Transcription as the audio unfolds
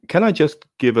can I just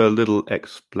give a little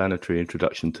explanatory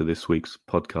introduction to this week's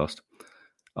podcast?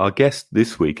 Our guest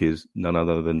this week is none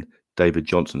other than David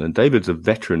Johnson, and David's a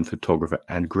veteran photographer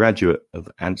and graduate of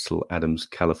Ansel Adams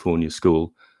California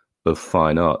School of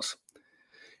Fine Arts.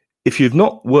 If you've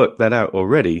not worked that out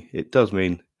already, it does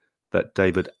mean that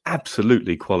David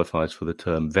absolutely qualifies for the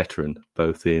term veteran,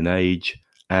 both in age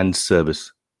and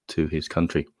service to his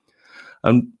country.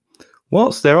 And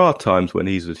whilst there are times when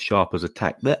he's as sharp as a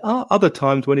tack, there are other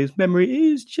times when his memory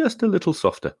is just a little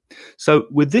softer. So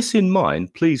with this in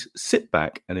mind, please sit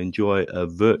back and enjoy a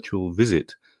virtual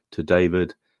visit to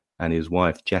David and his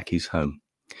wife Jackie's home.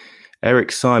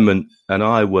 Eric, Simon and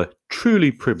I were truly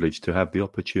privileged to have the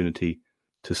opportunity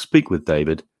to speak with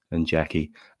David and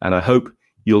Jackie, and I hope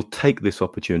you'll take this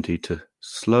opportunity to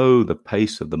slow the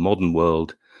pace of the modern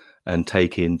world and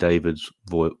take in David's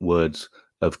words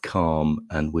of calm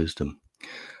and wisdom.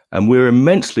 And we're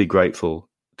immensely grateful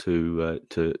to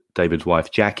David's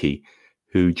wife, Jackie,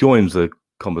 who joins the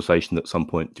conversation at some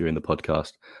point during the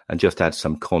podcast and just adds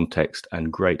some context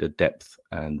and greater depth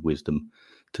and wisdom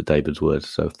to David's words.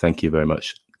 So thank you very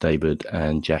much, David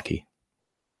and Jackie.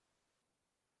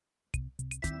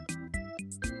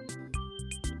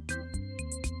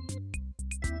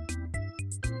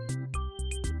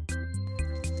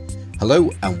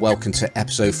 Hello and welcome to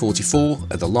episode 44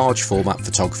 of the Large Format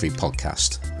Photography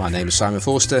Podcast. My name is Simon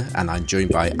Forster and I'm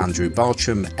joined by Andrew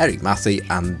Bartram, Eric Matthey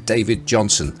and David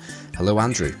Johnson. Hello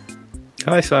Andrew.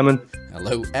 Hi Simon.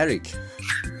 Hello Eric.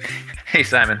 Hey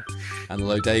Simon. And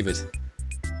hello David.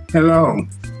 Hello.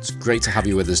 It's great to have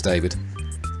you with us, David.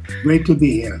 Great to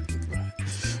be here.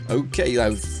 Okay,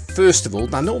 now first of all,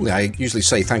 now normally I usually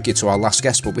say thank you to our last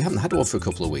guest, but we haven't had one for a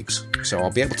couple of weeks, so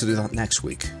I'll be able to do that next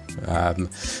week.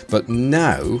 But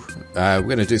now we're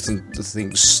going to do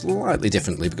things slightly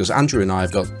differently because Andrew and I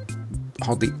have got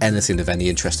hardly anything of any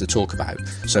interest to talk about.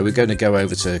 So we're going to go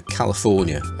over to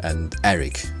California and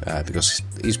Eric because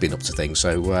he's been up to things.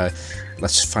 So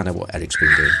let's find out what Eric's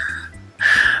been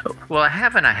doing. Well, I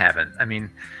haven't. I mean,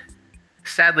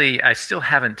 sadly, I still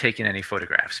haven't taken any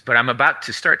photographs, but I'm about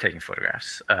to start taking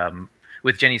photographs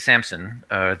with Jenny Sampson,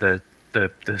 the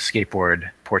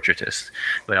skateboard portraitist,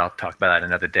 but I'll talk about that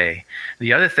another day.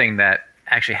 The other thing that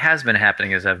actually has been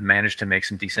happening is I've managed to make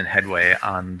some decent headway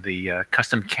on the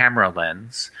custom camera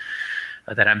lens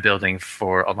that I'm building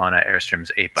for Alana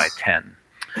Ehrestrom's 8x10.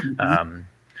 Mm-hmm.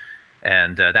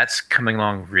 And that's coming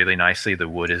along really nicely. The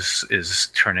wood is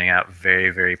turning out very,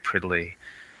 very prettily.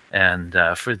 And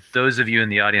for those of you in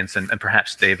the audience, and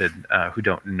perhaps David, who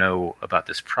don't know about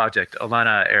this project,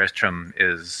 Alana Ehrestrom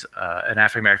is an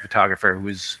African-American photographer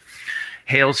who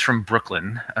hails from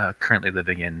Brooklyn, currently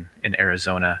living in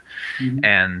Arizona. Mm-hmm.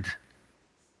 And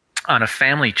on a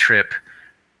family trip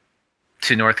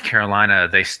to North Carolina,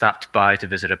 they stopped by to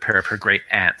visit a pair of her great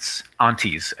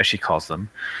aunties, as she calls them,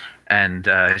 and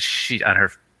she on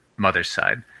her mother's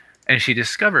side. And she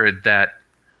discovered that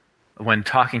when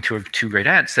talking to her two great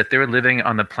aunts, that they were living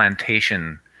on the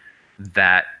plantation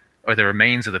or the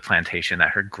remains of the plantation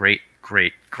that her great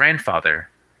grandfather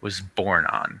was born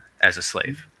on as a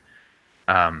slave.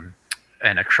 And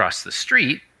across the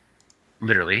street,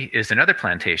 literally, is another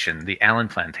plantation, the Allen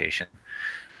Plantation,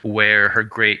 where her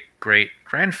great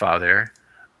grandfather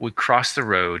would cross the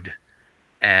road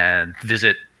and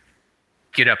visit,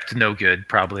 get up to no good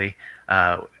probably,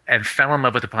 and fell in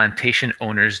love with the plantation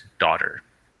owner's daughter.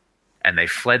 And they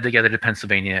fled together to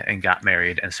Pennsylvania and got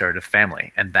married and started a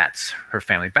family. And that's her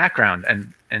family background.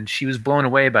 And she was blown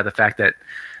away by the fact that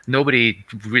nobody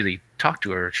really talked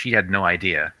to her. She had no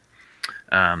idea.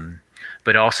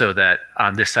 But also that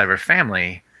on this side of her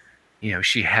family,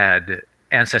 she had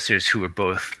ancestors who were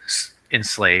both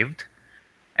enslaved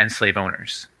and slave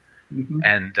owners. Mm-hmm.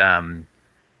 And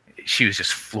she was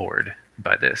just floored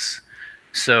by this.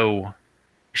 So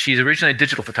she's originally a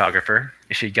digital photographer.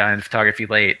 She got into photography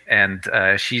late, and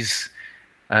she's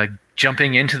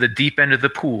jumping into the deep end of the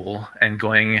pool and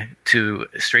going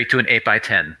straight to an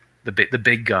 8x10, the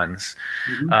big guns.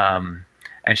 Mm-hmm.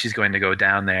 And she's going to go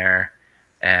down there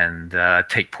and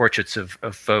take portraits of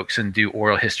folks and do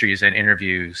oral histories and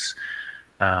interviews.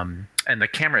 And the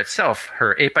camera itself,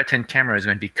 her 8x10 camera, is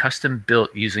going to be custom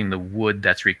built using the wood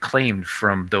that's reclaimed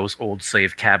from those old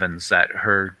slave cabins that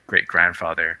her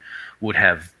great-grandfather would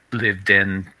have lived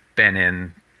in,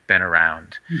 been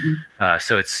around. Mm-hmm.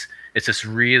 So it's this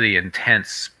really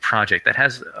intense project that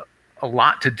has a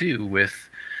lot to do with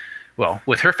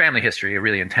her family history, a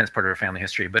really intense part of her family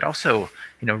history, but also,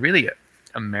 really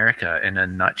America in a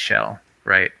nutshell,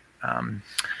 right?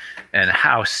 And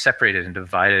how separated and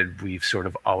divided we've sort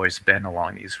of always been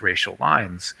along these racial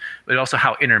lines, but also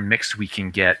how intermixed we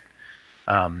can get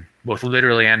both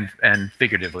literally and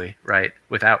figuratively, right?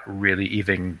 Without really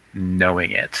even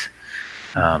knowing it.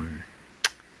 And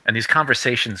these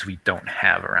conversations we don't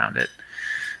have around it,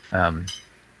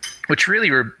 which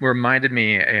really reminded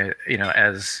me,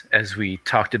 as we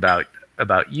talked about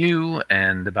you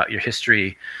and about your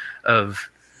history of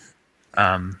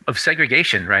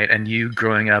segregation, right? And you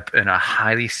growing up in a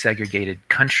highly segregated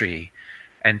country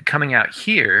and coming out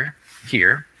here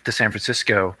to San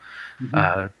Francisco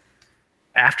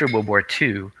after World War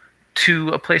II to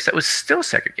a place that was still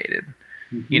segregated,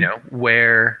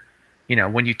 where,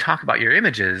 when you talk about your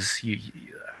images, you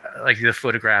like the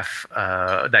photograph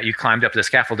that you climbed up the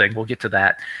scaffolding, we'll get to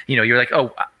that. You're like,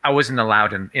 oh, I wasn't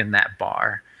allowed in that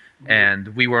bar,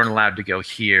 and we weren't allowed to go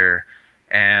here,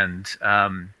 and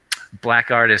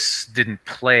black artists didn't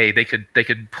play. They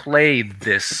could play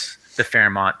the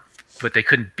Fairmont, but they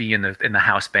couldn't be in the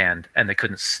house band, and they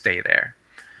couldn't stay there.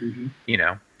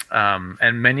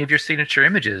 And many of your signature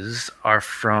images are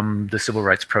from the civil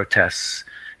rights protests.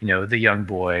 The young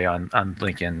boy on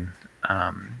Lincoln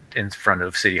in front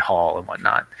of City Hall and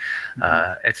whatnot.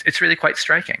 It's really quite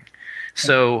striking.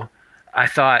 So I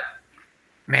thought,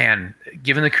 man,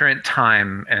 given the current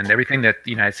time and everything that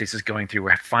the United States is going through,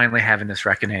 we're finally having this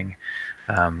reckoning.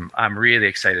 I'm really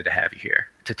excited to have you here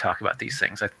to talk about these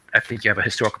things. I think you have a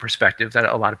historical perspective that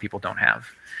a lot of people don't have.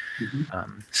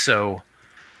 So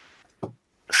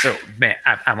man,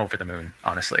 I'm over the moon,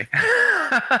 honestly.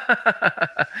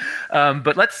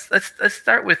 But let's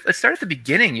start at the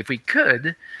beginning, if we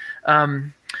could.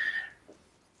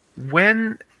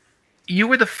 When you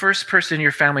were the first person in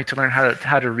your family to learn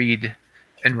how to read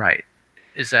and write,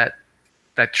 is that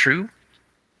true?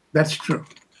 That's true.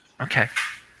 Okay.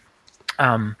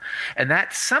 And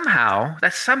that somehow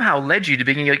led you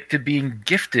to being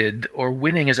gifted or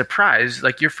winning as a prize,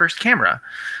 like your first camera.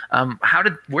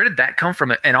 Where did that come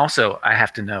from? And also, I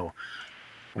have to know,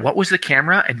 what was the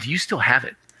camera, and do you still have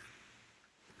it?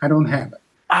 I don't have it.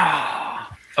 Oh,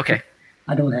 okay.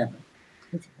 I don't have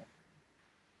it.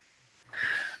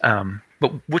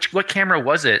 But what camera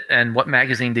was it, and what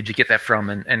magazine did you get that from,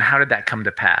 and how did that come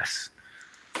to pass?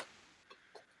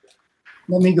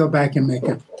 Let me go back and make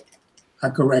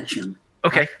a correction.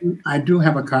 Okay. I do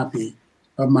have a copy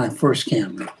of my first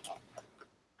camera,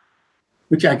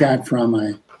 which I got from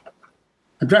a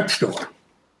drugstore.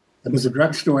 There was a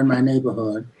drugstore in my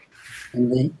neighborhood,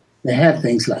 and they had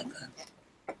things like that.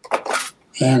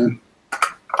 And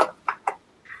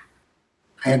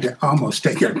I had to almost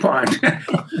take it apart.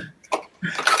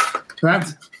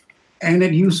 And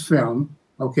it used film,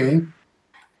 okay?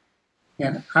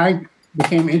 And I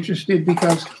became interested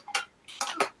because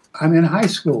I'm in high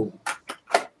school,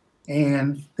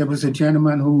 and there was a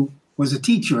gentleman who was a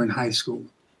teacher in high school.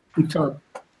 He taught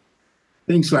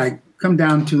things like, come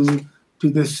down to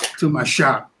my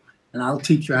shop, and I'll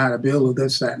teach you how to build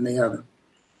this, that, and the other.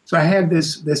 So I had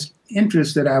this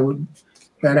interest that I would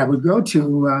go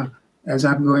to as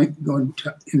I'm going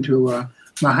into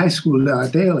my high school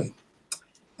daily.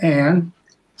 And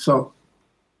so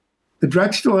the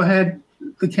drugstore had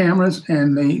the cameras,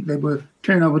 and they were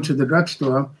turned over to the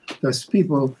drugstore because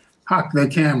people hawked their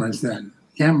cameras then.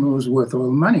 The camera was worth all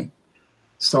the money.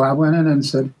 So I went in and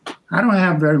said, I don't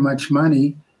have very much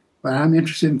money, but I'm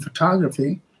interested in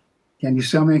photography. Can you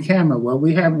sell me a camera? Well,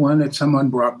 we have one that someone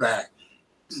brought back.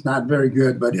 It's not very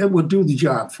good, but it will do the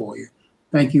job for you.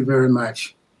 Thank you very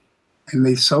much. And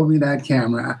they sold me that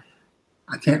camera.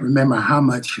 I can't remember how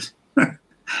much,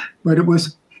 but it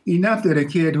was enough that a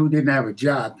kid who didn't have a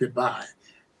job could buy.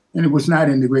 And it was not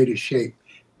in the greatest shape.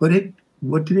 But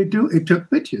what did it do? It took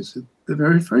pictures, the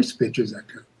very first pictures I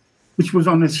took, which was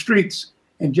on the streets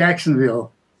in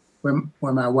Jacksonville,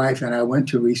 where my wife and I went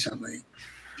to recently.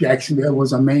 Jacksonville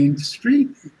was a main street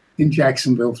in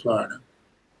Jacksonville, Florida.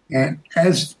 And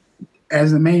as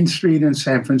the main street in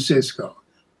San Francisco,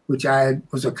 which I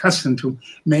was accustomed to,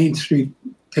 Main Street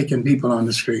taking people on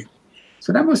the street.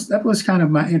 So that was kind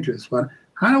of my interest. But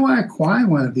how do I acquire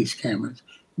one of these cameras?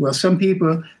 Well, some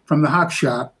people from the hawk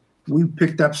shop, we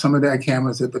picked up some of their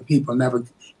cameras that the people never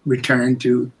returned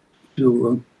to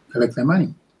collect their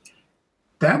money.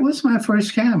 That was my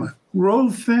first camera.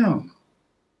 Roll film.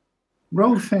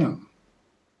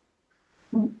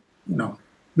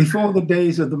 Before the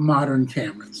days of the modern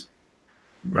cameras.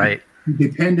 Right. You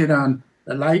depended on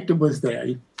the light that was there.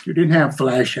 You didn't have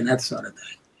flash and that sort of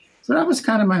thing. So that was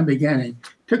kind of my beginning.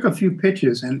 Took a few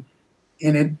pictures, and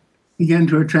it began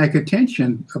to attract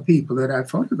attention of people that I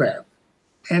photographed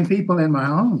and people in my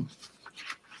home.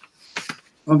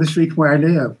 On the street where I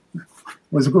live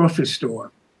was a grocery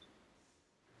store.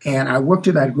 And I worked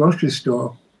at that grocery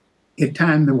store at a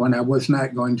time when I was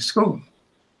not going to school.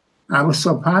 I was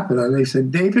so popular. They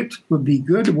said, David would be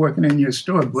good working in your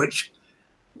store, Butch.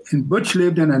 And Butch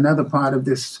lived in another part of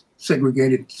this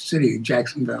segregated city,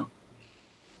 Jacksonville.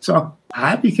 So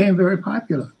I became very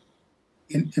popular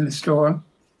in the store.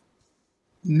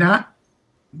 Not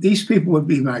these people would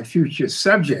be my future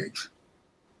subjects,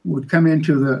 would come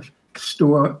into the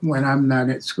store when I'm not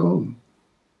at school.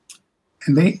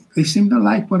 And they seemed to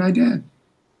like what I did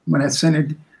when I sent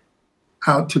it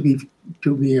out to be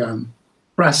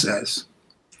processed.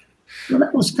 So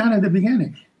that was kind of the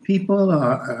beginning. People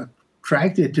are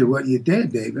attracted to what you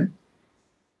did, David.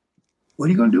 What are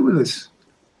you going to do with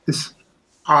this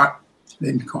art?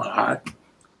 They didn't call it art.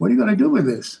 What are you going to do with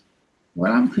this?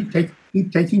 Well, I'm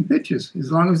keep taking pictures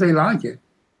as long as they like it.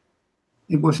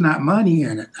 It was not money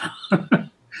in it.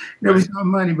 There was no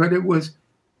money, but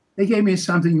they gave me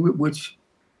something which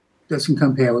doesn't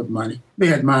compare with money.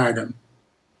 They admired them.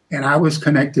 And I was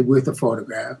connected with the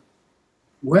photograph.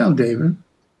 Well, David,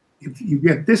 if you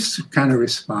get this kind of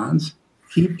response,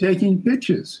 keep taking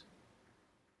pictures.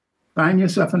 Find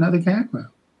yourself another camera,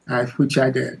 which I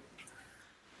did.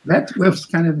 That was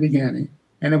kind of the beginning.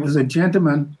 And it was a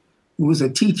gentleman who was a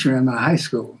teacher in my high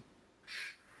school.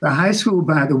 The high school,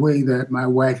 by the way, that my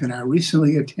wife and I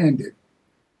recently attended.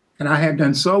 And I had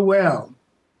done so well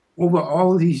over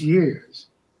all these years.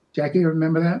 Jackie, you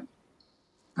remember that?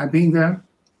 I've been there.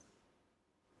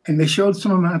 And they showed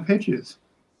some of my pictures.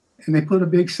 And they put a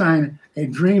big sign, "A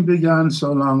dream begun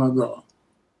so long ago."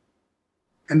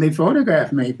 And they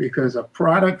photographed me because a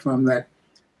product from that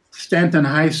Stanton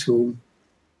High School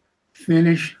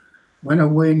finished, went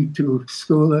away to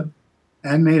school,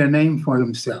 and made a name for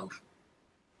himself.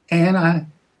 And I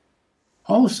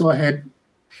also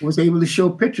was able to show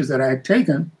pictures that I had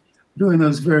taken during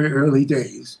those very early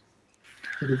days.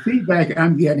 So the feedback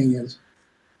I'm getting is,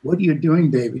 what are you doing,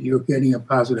 David? You're getting a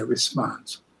positive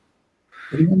response.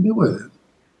 What are you going to do with it?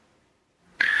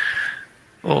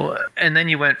 Well, and then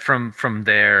you went from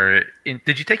there.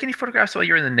 Did you take any photographs while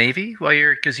you were in the Navy?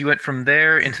 Because you went from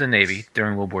there into the Navy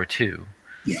during World War II.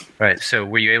 Yeah. Right. So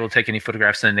were you able to take any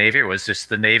photographs in the Navy, or was just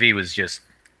the Navy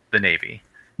the Navy?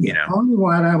 Yeah. You know? Only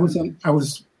while I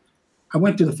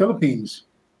went to the Philippines.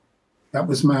 That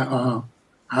was my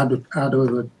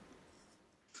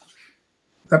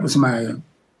that was my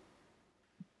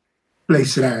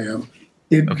place that I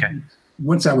did. Okay.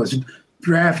 Once I was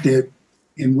drafted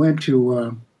and went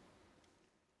to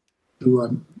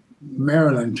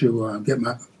Maryland to get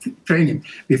my training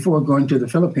before going to the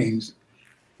Philippines.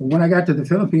 But when I got to the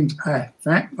Philippines, I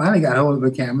finally got hold of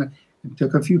a camera and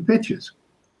took a few pictures.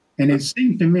 And it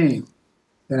seemed to me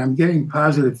that I'm getting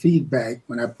positive feedback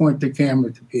when I point the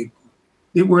camera to people.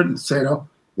 They weren't said, "Oh,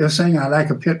 they're saying I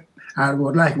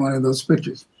would like one of those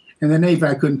pictures." In the Navy,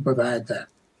 I couldn't provide that.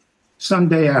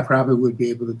 Someday I probably would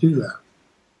be able to do that.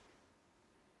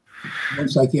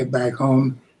 Once I get back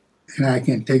home and I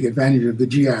can take advantage of the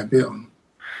GI Bill.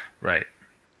 Right.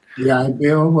 GI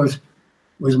Bill was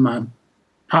my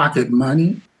pocket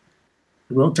money.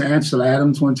 I wrote to Ansel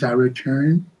Adams once I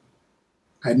returned.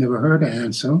 I'd never heard of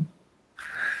Ansel.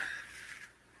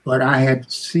 But I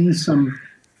had seen some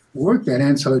work that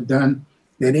Ansel had done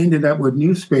that ended up with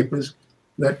newspapers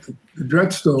that the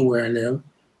drugstore where I live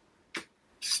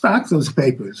stocked those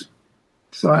papers.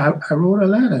 So I wrote a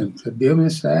letter to "Dear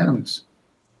Mr. Adams,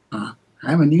 I'm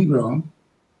a Negro.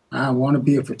 I want to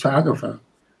be a photographer.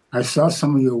 I saw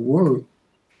some of your work.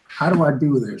 How do I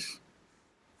do this?"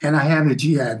 And I have a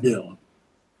GI Bill.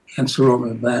 And so wrote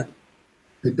me back,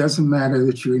 "It doesn't matter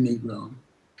that you're a Negro.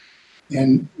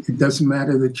 And it doesn't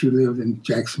matter that you live in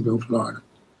Jacksonville, Florida.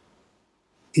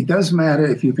 It does matter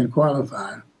if you can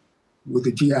qualify with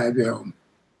the GI Bill."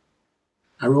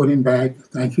 I wrote him back,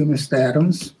 "Thank you, Mr.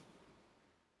 Adams.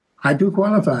 I do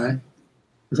qualify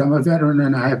because I'm a veteran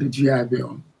and I have the GI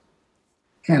Bill."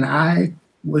 And I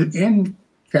was in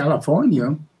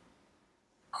California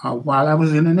while I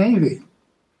was in the Navy.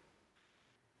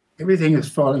 Everything is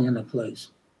falling into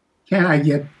place. Can I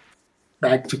get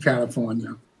back to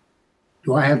California?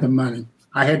 Do I have the money?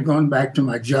 I had gone back to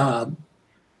my job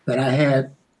that I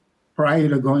had prior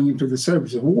to going into the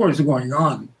service. The war is going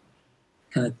on.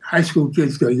 And high school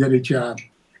kids go get a job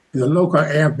in the local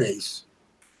air base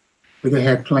where they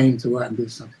had planes to go out and do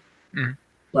something. Mm.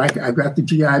 So I got the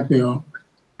GI Bill.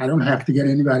 I don't have to get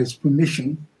anybody's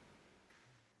permission.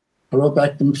 I wrote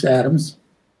back to Mr. Adams.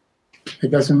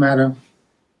 It doesn't matter,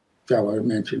 Joe, I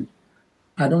mentioned.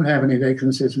 I don't have any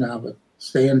vacancies now, but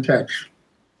stay in touch.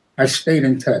 I stayed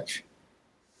in touch.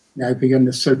 And I began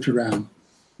to search around.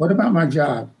 What about my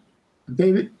job?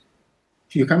 David,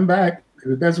 if you come back, if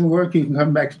it doesn't work, you can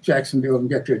come back to Jacksonville and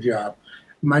get your job.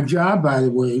 My job, by the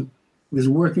way, was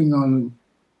working on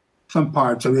some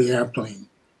parts of the airplane.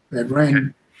 It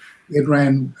ran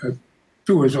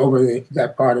tours over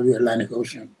that part of the Atlantic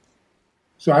Ocean.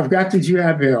 So I've got the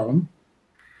GI Bill.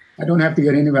 I don't have to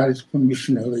get anybody's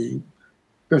permission to leave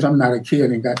because I'm not a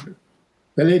kid. And got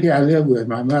the lady I live with,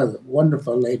 my mother,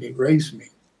 wonderful lady, raised me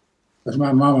because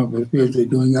my mama was busy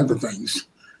doing other things.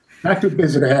 Not too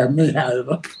busy to have me,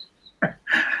 however.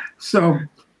 So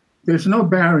there's no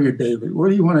barrier, David. What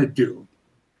do you want to do?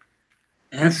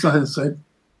 And so I said,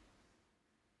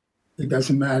 it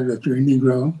doesn't matter that you're a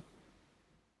Negro.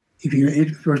 If you're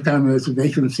the first time there's a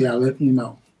vacancy, I'll let you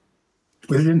know.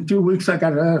 Within 2 weeks, I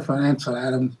got a letter from Ansel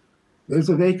Adams. There's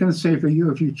a vacancy for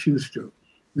you if you choose to.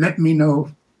 Let me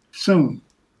know soon.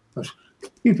 Because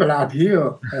people out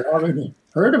here had already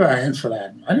heard about Ansel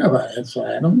Adams. I know about Ansel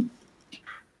Adams.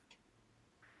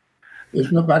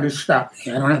 There's nobody to stop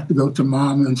me. I don't have to go to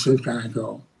Mom and say, can I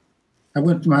go? I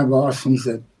went to my boss and he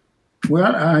said,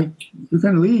 well, you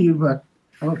can leave, but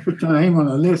I'll put your name on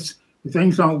a list. If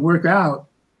things don't work out,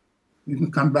 you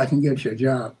can come back and get your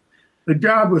job. The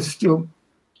job was still,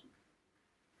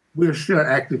 we were still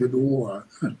active at the war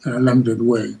in a limited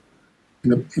way.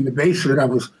 In the base that I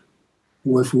was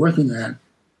working at,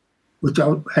 which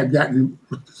I had gotten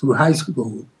through high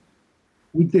school,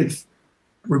 we did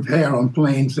repair on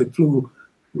planes that flew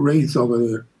raids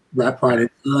over that part of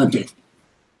the Atlantic.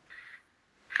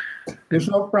 There's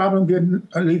no problem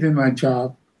leaving my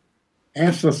job.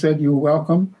 Ansel said, you're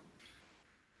welcome.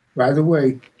 By the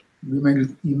way,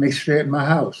 you may stay at my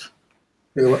house.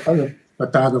 There were other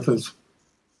photographers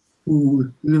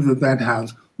who lived at that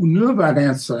house, who knew about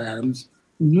Ansel Adams,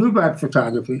 who knew about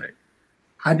photography. Right.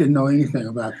 I didn't know anything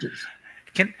about this.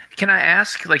 Can I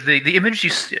ask, like the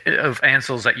images of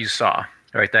Ansel's that you saw,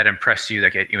 right, that impressed you,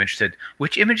 that get you interested,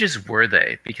 which images were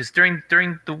they? Because during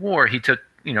the war, he took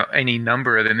any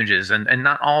number of images, and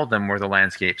not all of them were the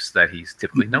landscapes that he's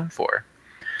typically known for.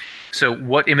 So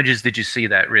what images did you see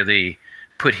that really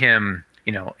put him,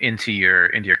 into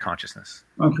your consciousness?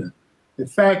 Okay. The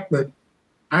fact that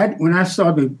when I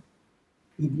saw the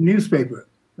newspaper,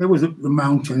 there was the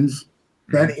mountains,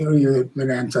 that area that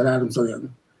Ansel Adams lived,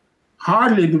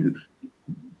 hardly to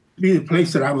be the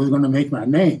place that I was going to make my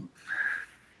name.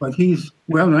 But he's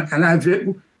well known,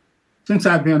 and since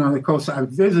I've been on the coast, I've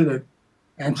visited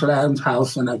Ansel Adams'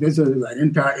 house, and I visited that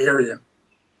entire area.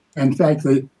 In fact,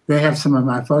 they have some of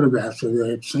my photographs that they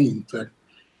had seen. But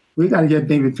we got to get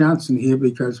David Johnson here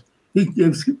because he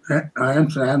gives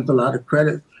Ansel Adams a lot of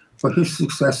credit for his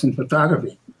success in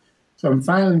photography. So I'm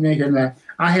finally making that.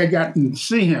 I had gotten to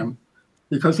see him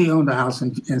because he owned a house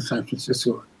in San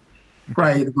Francisco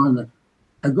prior to going there.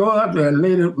 I go up there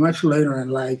much later in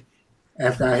life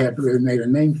after I had really made a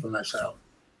name for myself.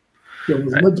 So it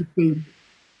was good to see.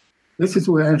 This is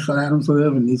where Ansel Adams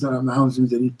lived, and these are the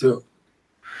mountains that he took.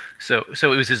 So it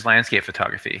was his landscape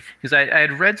photography. Because I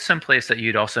had read someplace that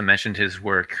you'd also mentioned his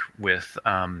work with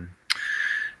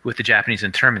the Japanese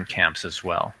internment camps as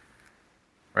well,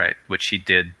 right? Which he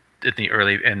did in the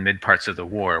early and mid parts of the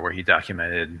war, where he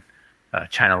documented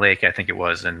China Lake, I think it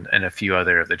was, and a few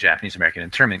other of the Japanese American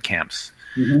internment camps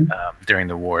during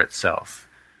the war itself.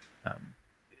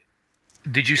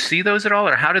 Did you see those at all,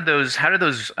 or how did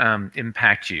those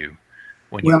impact you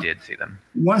when you did see them?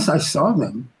 Once I saw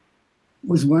them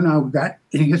was when I got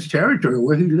in his territory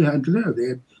where he had lived. They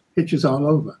had pictures all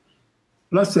over.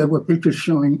 Plus, there were pictures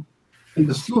showing in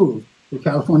the school, the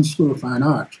California School of Fine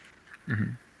Arts.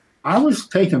 Mm-hmm. I was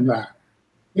taken back.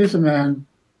 Here's a man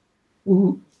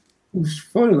whose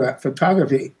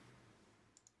photography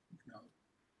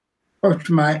sparked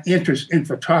my interest in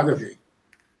photography,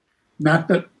 not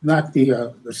the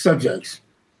subjects,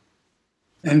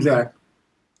 and that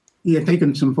he had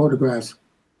taken some photographs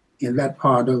in that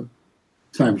part of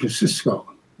San Francisco,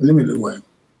 a limited way.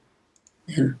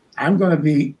 And I'm going to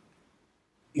be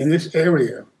in this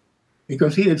area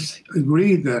because he had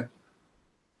agreed that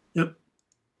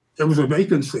there was a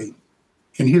vacancy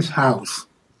in his house,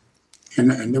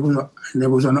 and there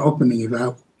was an opening if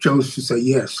I chose to say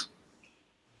yes.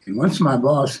 And once my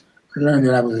boss learned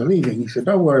that I was leaving, he said,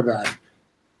 "Don't worry about it.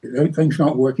 If things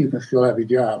don't work, you can still have a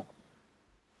job."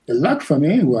 The luck for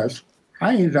me was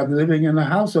I ended up living in the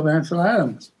house of Ansel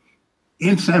Adams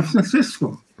in San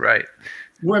Francisco. Right.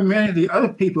 Where many of the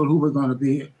other people who were going to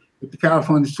be at the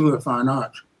California School of Fine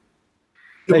Arts.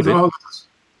 It was all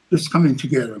just coming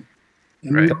together.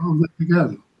 And we all lived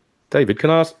together. David, can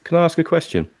I ask a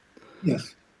question?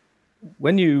 Yes.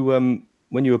 When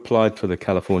you applied for the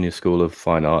California School of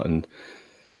Fine Art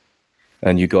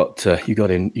and you got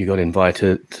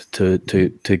invited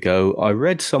to go, I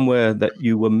read somewhere that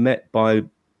you were met by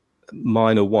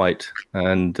Minor White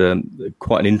and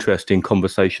quite an interesting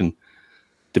conversation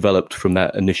developed from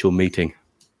that initial meeting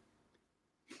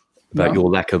about your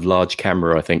lack of large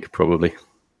camera, I think, probably.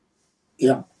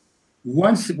 Yeah.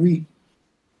 Once it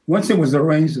was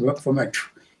arranged for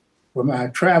my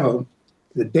travel,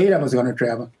 the date I was going to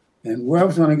travel, and where I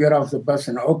was going to get off the bus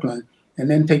in Oakland and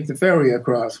then take the ferry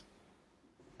across,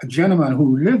 a gentleman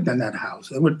who lived in that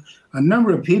house, a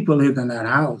number of people lived in that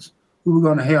house who were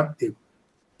going to help the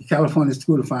California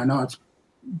School of Fine Arts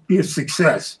be a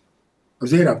success,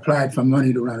 because they had applied for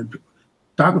money to run a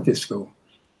photography school.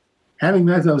 Having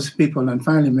met those people and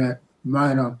finally met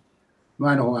Minor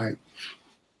White,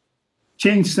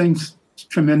 changed things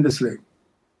tremendously.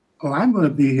 Oh, I'm going to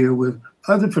be here with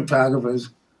other photographers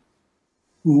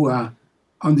who are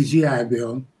on the GI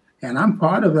Bill, and I'm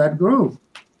part of that group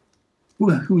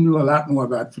who knew a lot more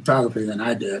about photography than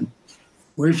I did.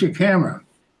 Where's your camera?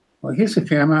 Well, here's the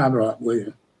camera I brought with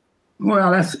you.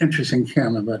 Well, that's an interesting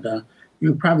camera, but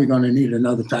you're probably going to need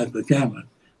another type of camera.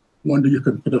 One that you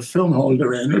could put a film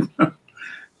holder in it,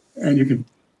 and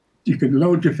you can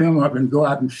load your film up and go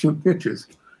out and shoot pictures.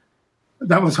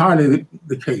 That was hardly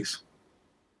the case.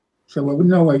 So we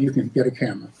know where you can get a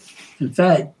camera. In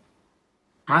fact,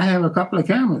 I have a couple of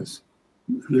cameras.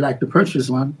 If you'd like to purchase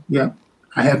one, yeah,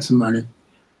 I had some money.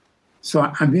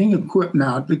 So I'm being equipped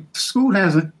now. The school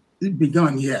hasn't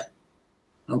begun yet,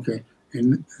 okay?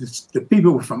 And it's the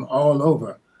people from all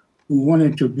over who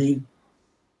wanted to be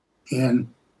in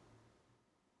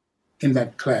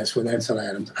that class with Ansel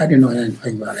Adams. I didn't know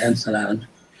anything about Ansel Adams.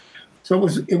 So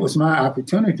it was my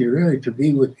opportunity really to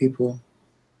be with people,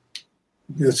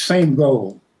 the same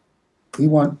goal.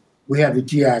 We have the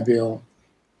GI Bill.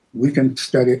 We can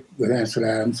study with Ansel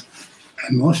Adams.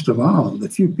 And most of all, the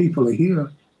few people are here,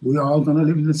 we're all going to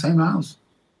live in the same house.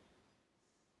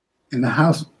 In the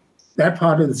house, that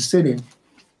part of the city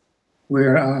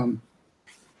where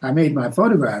I made my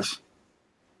photographs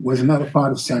was another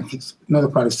part of San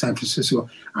Francisco.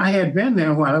 I had been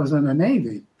there while I was in the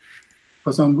Navy,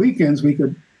 because on weekends we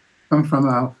could come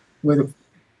from where the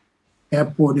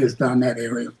airport is down that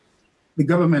area. The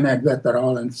government had got that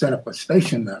all and set up a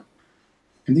station there.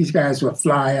 And these guys would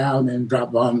fly out and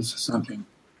drop bombs or something.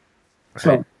 Right.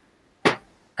 So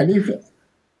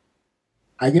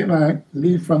I get my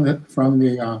leave from that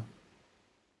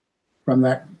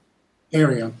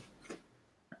area,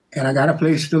 and I got a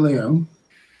place to live,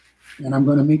 and I'm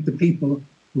going to meet the people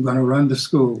who are going to run the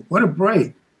school. What a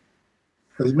break!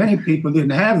 Because many people didn't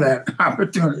have that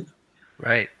opportunity.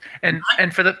 Right, and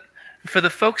for the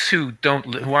folks who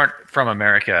aren't from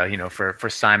America, for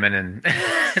Simon and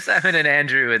Simon and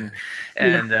Andrew and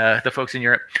the folks in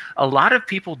Europe, a lot of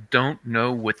people don't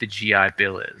know what the GI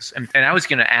Bill is, and I was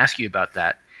going to ask you about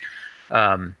that,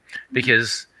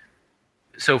 because.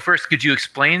 So first, could you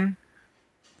explain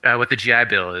what the GI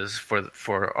Bill is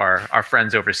for our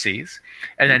friends overseas,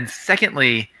 and then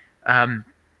secondly, I'm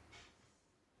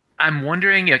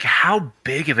wondering how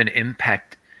big of an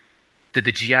impact did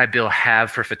the GI Bill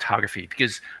have for photography?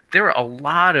 Because there were a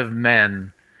lot of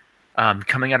men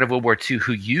coming out of World War II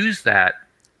who used that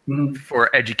for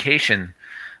education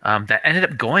that ended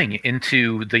up going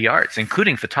into the arts,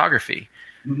 including photography.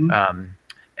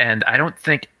 And I don't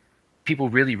think people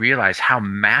really realize how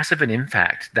massive an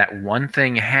impact that one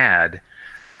thing had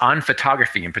on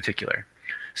photography in particular.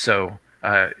 So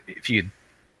if you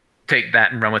take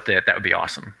that and run with it, that would be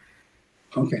awesome.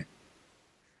 Okay.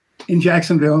 In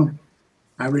Jacksonville,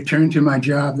 I returned to my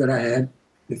job that I had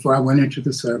before I went into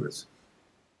the service.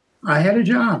 I had a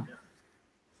job,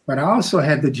 but I also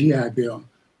had the GI Bill,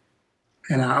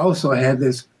 and I also had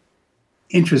this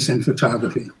interest in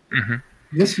photography.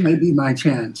 This may be my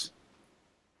chance.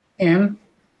 And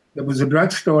there was a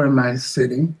drugstore in my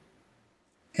city,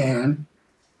 and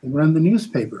they run the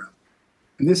newspaper.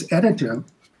 And this editor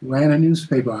ran a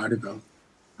newspaper article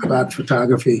about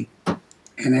photography,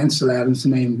 and Ansel Adams'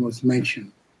 name was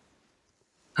mentioned.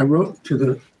 I wrote to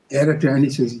the editor, and he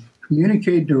says,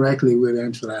 communicate directly with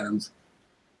Ansel Adams.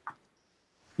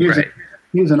 Here's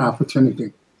an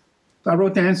opportunity. So I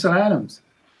wrote to Ansel Adams.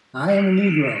 I am a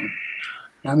Negro.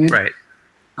 I am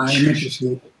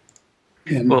interested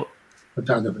in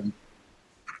photography.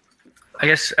 I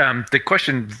guess the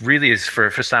question really is for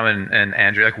Simon and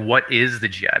Andrew, what is the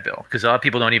GI Bill? Because a lot of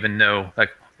people don't even know,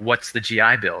 what's the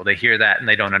GI Bill? They hear that and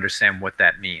they don't understand what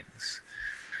that means.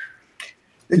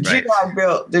 The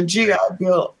GI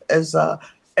Bill is an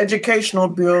educational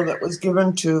bill that was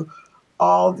given to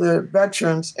all the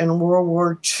veterans in World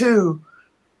War II.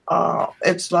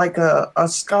 It's like a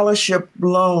scholarship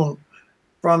loan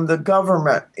from the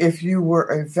government if you were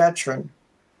a veteran.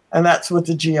 And that's what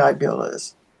the GI Bill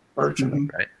is, virtually.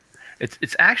 Right.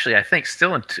 It's actually, I think,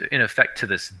 still in effect to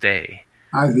this day.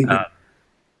 I think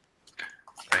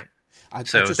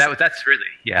That's really,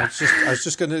 yeah. I was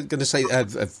just going to say, I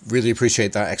really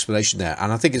appreciate that explanation there,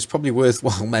 and I think it's probably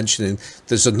worthwhile mentioning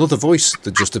there's another voice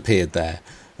that just appeared there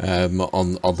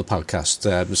on the podcast.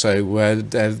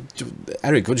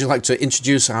 Eric, would you like to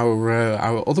introduce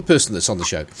our other person that's on the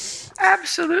show?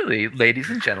 Absolutely, ladies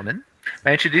and gentlemen.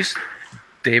 I introduce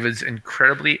David's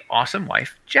incredibly awesome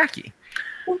wife, Jackie.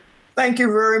 Thank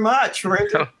you very much for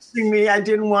introducing me. I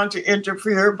didn't want to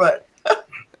interfere, but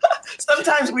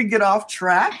sometimes we get off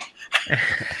track.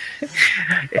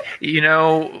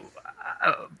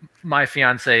 My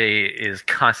fiance is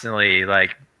constantly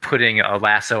like putting a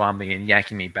lasso on me and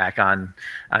yanking me back on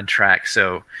track.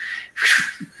 So,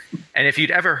 and if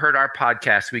you'd ever heard our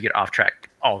podcast, we get off track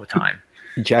all the time.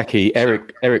 Jackie,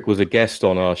 Eric was a guest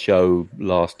on our show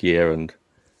last year, and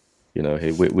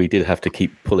we did have to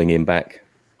keep pulling him back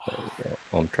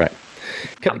on track.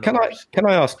 Can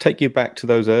I ask, take you back to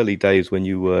those early days when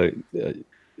you were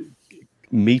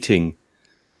meeting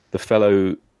the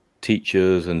fellow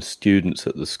teachers and students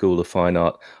at the School of Fine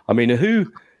Art? I mean,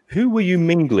 who were you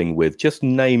mingling with? Just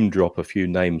name drop a few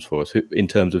names for us in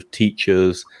terms of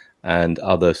teachers and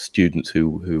other students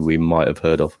who we might have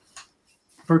heard of.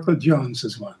 Herkel Jones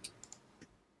is one.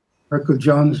 Herkel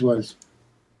Jones was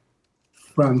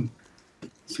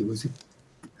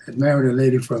had married a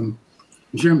lady from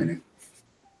Germany.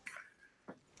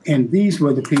 And these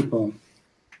were the people,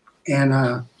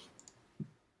 that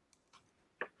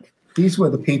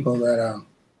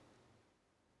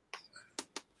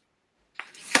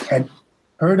had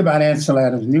heard about Ansel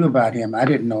Adams, knew about him. I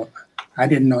didn't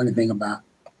know anything about.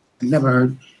 Never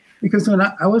heard, because when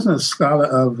I wasn't a scholar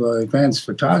of advanced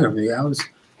photography. I was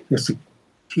just a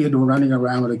kid running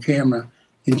around with a camera,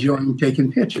 enjoying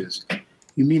taking pictures.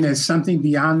 You mean there's something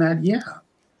beyond that? Yeah.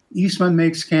 Eastman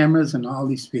makes cameras and all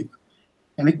these people.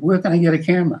 And where can I get a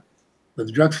camera? But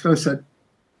the drugstore said,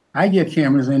 I get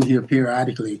cameras in here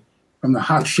periodically from the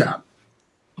Hawk shop.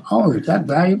 Oh, is that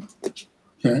valuable?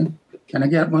 Okay. Can I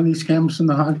get one of these cameras from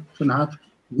the Hawk?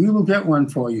 We will get one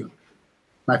for you.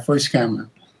 My first camera.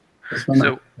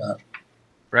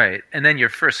 Right. And then your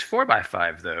first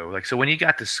 4x5, though. So when you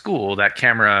got to school, that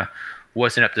camera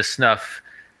wasn't up to snuff.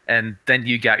 And then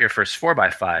you got your first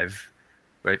 4x5,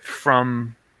 right,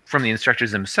 from the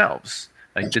instructors themselves.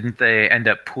 Didn't they end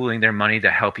up pooling their money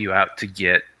to help you out to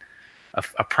get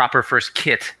a proper first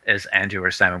kit, as Andrew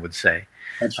or Simon would say?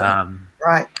 That's right.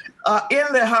 Right. In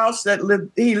the house that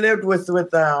he lived with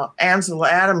Ansel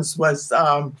Adams was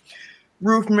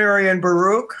Ruth Marion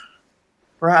Baruch.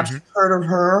 Perhaps you've heard of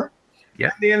her. Yeah.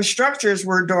 And the instructors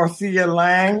were Dorothea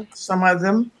Lange, some of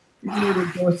them.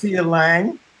 Included Dorothea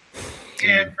Lange.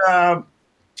 And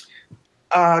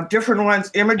different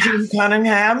ones, Imogen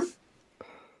Cunningham.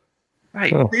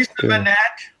 Right. Lisa Manette.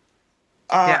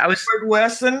 Edward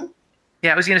Wesson.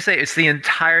 Yeah, I was going to say, it's the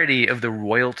entirety of the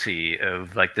royalty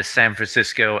of the San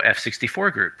Francisco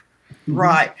F-64 group.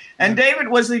 Right. And David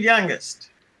was the youngest.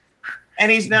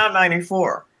 And he's now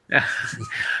 94.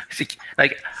 See,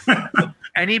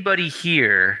 anybody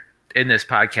here in this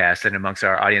podcast and amongst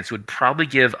our audience would probably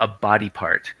give a body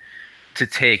part to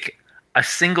take a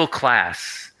single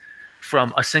class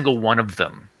from a single one of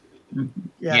them.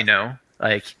 Yeah.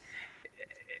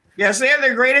 Yes, they are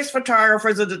the greatest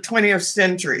photographers of the 20th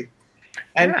century.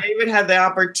 And David had the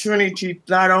opportunity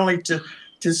not only to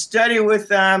study with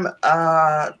them,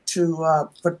 to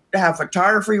have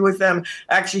photography with them.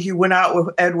 Actually, he went out with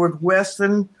Edward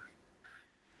Weston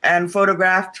and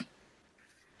photographed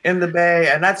in the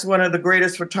Bay. And that's one of the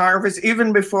greatest photographers,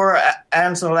 even before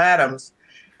Ansel Adams.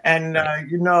 And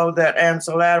you know that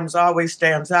Ansel Adams always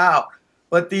stands out.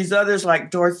 But these others like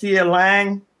Dorothea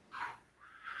Lange,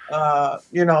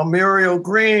 Muriel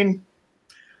Green,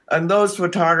 and those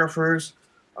photographers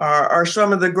are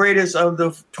some of the greatest of the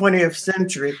 20th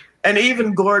century. And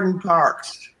even Gordon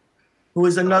Parks, who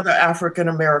is another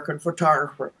African-American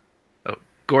photographer. Oh,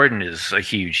 Gordon is a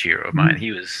huge hero of mine.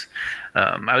 He was,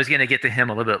 I was going to get to him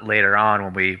a little bit later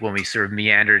on when we sort of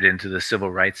meandered into the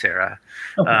civil rights era.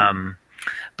 Okay.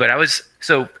 But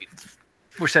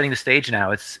we're setting the stage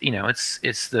now. It's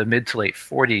the mid to late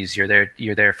 40s.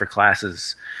 You're there for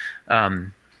classes.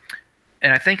 And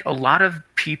I think a lot of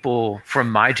people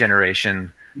from my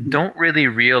generation don't really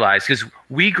realize, because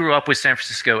we grew up with San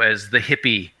Francisco as the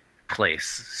hippie place,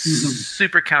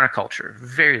 super counterculture,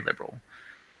 very liberal.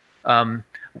 But in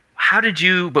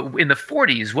the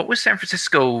 40s, what was San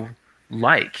Francisco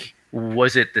like?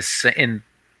 Was it the same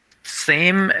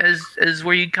as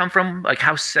where you'd come from?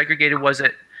 How segregated was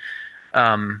it?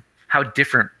 How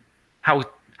different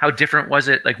was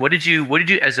it? What did you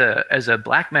as a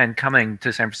black man coming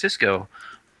to San Francisco,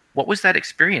 what was that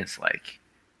experience like?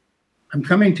 I'm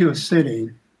coming to a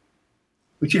city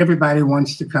which everybody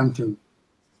wants to come to.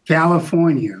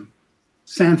 California,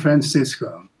 San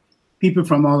Francisco, people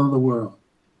from all over the world.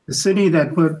 The city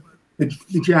that put the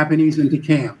Japanese into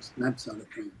camps, that sort of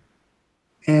thing.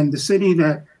 And the city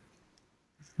that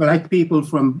Black people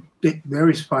from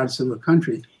various parts of the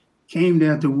country came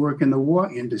there to work in the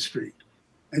war industry.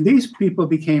 And these people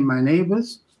became my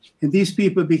neighbors, and these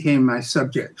people became my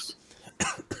subjects.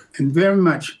 And very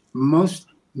much,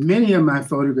 many of my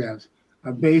photographs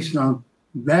are based on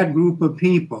that group of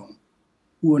people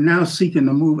who are now seeking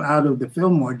to move out of the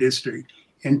Fillmore district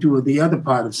into the other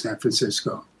part of San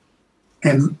Francisco.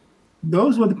 And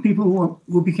those were the people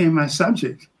who became my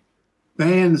subjects,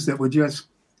 bands that were just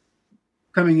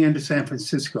coming into San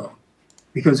Francisco.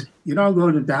 Because you don't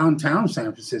go to downtown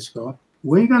San Francisco,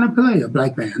 where are you going to play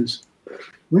black bands?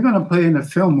 We're going to play in the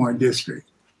Fillmore district.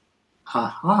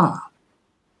 Ha-ha.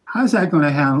 How's that going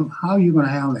to handle? How are you going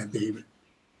to handle that, David?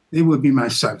 They would be my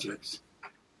subjects.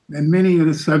 And many of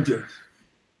the subjects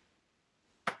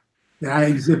that I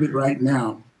exhibit right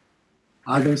now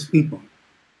are those people.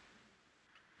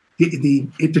 The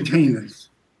entertainers.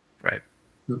 Right.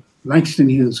 The Langston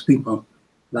Hughes, people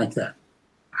like that.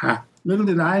 Little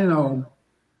did I know,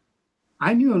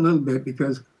 I knew a little bit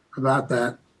because about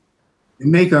that, the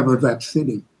makeup of that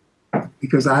city.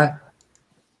 Because I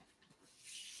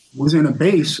was in a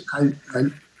base, I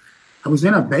was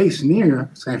in a base near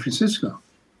San Francisco.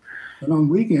 And on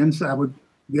weekends, I would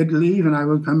get to leave and I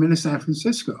would come into San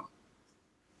Francisco.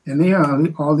 And there are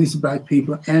all these Black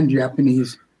people and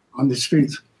Japanese on the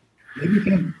streets. They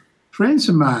became friends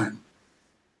of mine.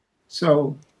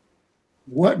 So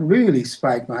what really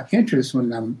spiked my interest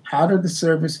when I'm out of the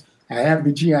service, I have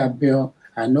the GI Bill,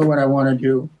 I know what I want to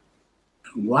do.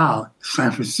 Wow,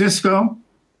 San Francisco?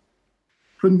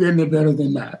 Couldn't get any better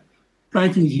than that.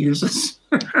 Thank you, Jesus.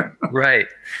 Right.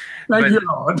 Thank you,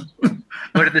 Lord.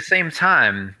 But at the same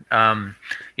time,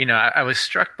 I was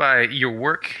struck by your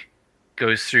work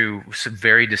goes through some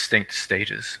very distinct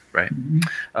stages, right?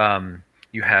 Mm-hmm.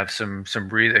 You have some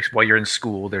really, while you're in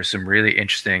school, there's some really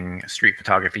interesting street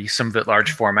photography, some of it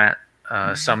large format,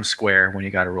 some square when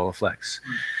you got a Rolleiflex.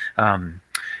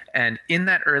 And in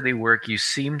that early work, you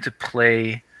seem to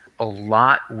play a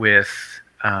lot with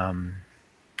a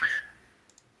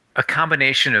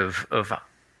combination of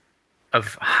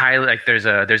high, like there's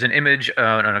an image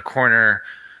on a corner.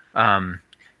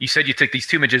 You said you took these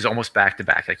two images almost back to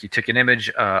back. Like you took an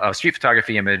image, a street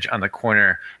photography image on the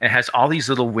corner, and it has all these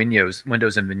little windows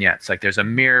and vignettes. Like there's a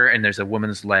mirror and there's a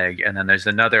woman's leg, and then there's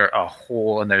a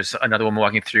hole, and there's another woman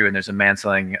walking through, and there's a man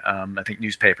selling, I think,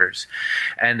 newspapers.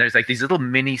 And there's like these little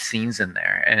mini scenes in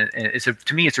there. And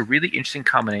to me, it's a really interesting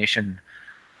combination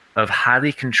of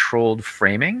highly controlled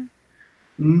framing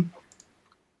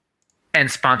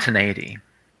and spontaneity.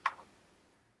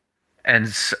 And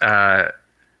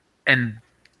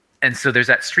so there's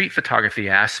that street photography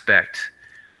aspect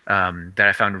that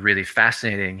I found really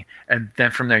fascinating. And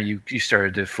then from there, you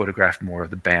started to photograph more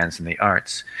of the bands and the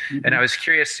arts. Mm-hmm. And I was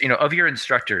curious, of your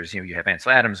instructors, you have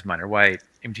Ansel Adams, Minor White,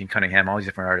 Imogen Cunningham, all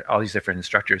these different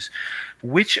instructors.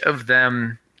 Which of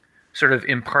them sort of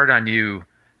impart on you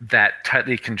that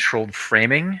tightly controlled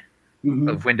framing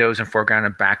of windows and foreground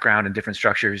and background and different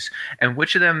structures? And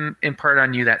which of them impart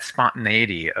on you that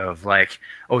spontaneity of like,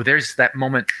 oh, there's that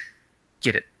moment,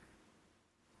 get it,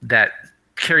 that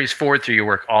carries forward through your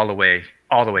work all the way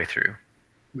through?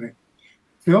 Right.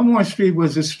 Fillmore Street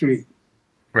was a street.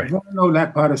 Right. I don't know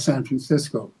that part of San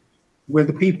Francisco, where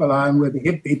the people are and where the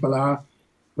hip people are,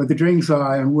 where the drinks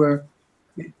are, and where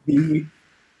the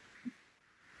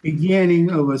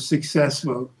beginning of a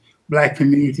successful Black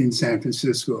community in San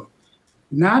Francisco.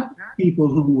 Not people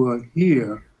who were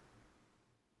here.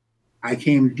 I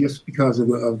came just because of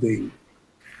the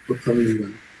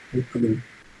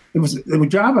there were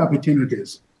job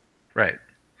opportunities. Right.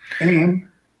 And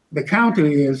the counter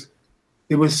is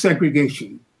there was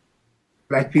segregation.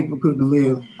 Black people couldn't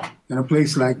live in a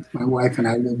place like my wife and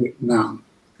I live with now.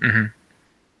 Mm-hmm.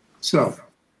 So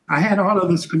I had all of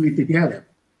this coming together,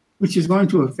 which is going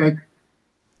to affect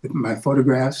my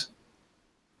photographs,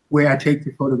 where I take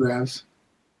the photographs,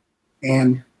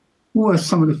 and who are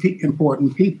some of the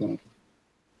important people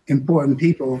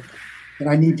that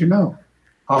I need to know.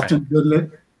 Alton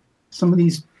Goodlett. Some of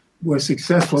these were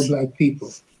successful Black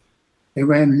people. They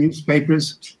ran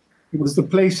newspapers. It was the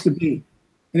place to be.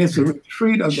 And it's a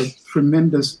retreat of the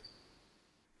tremendous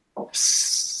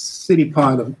city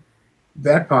part of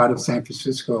San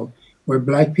Francisco where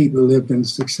Black people lived in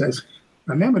success.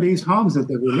 Remember, these homes that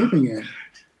they were living in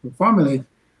were formerly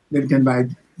lived in by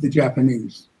the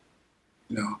Japanese,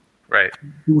 Right.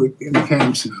 who were in the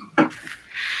camps now.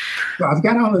 So I've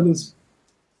got all of this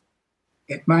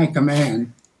at my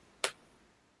command.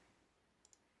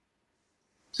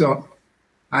 So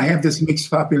I have this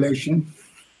mixed population.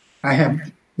 I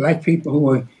have black people who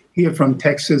are here from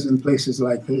Texas and places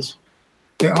like this.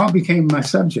 They all became my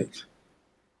subjects.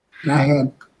 And I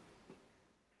had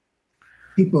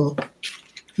people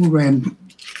who ran.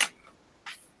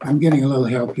 I'm getting a little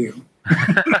help here.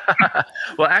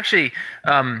 Well, actually,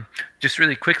 just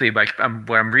really quickly, what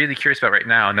I'm really curious about right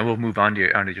now, and then we'll move on to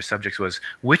your subjects, was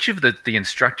which of the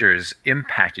instructors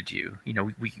impacted you? You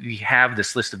know, we have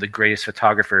this list of the greatest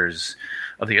photographers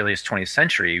of the earliest 20th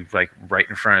century, like right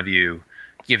in front of you,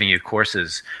 giving you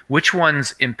courses. Which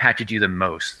ones impacted you the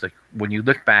most? Like when you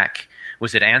look back,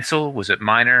 was it Ansel? Was it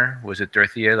Miner? Was it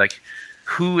Dorothea? Like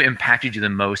who impacted you the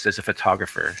most as a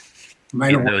photographer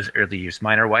in those early years?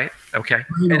 Miner White? Okay.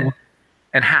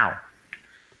 And how?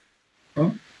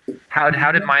 Well, how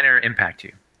did Miner impact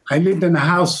you? I lived in a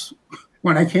house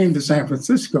when I came to San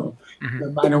Francisco where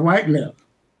Miner White lived.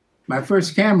 My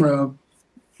first camera,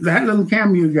 that little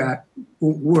camera you got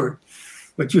won't work,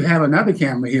 but you have another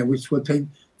camera here which will take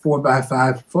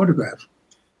 4x5 photographs.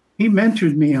 He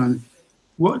mentored me on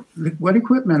what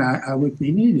equipment I would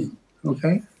be needing,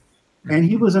 okay? And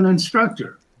he was an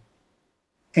instructor.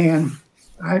 And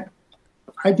I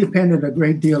depended a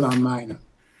great deal on Miner.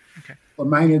 Okay. Well,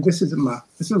 Miner, this is a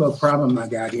little problem I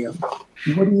got here.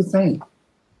 What do you think?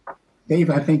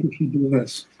 Dave, I think you should do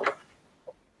this.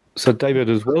 So, David,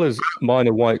 as well as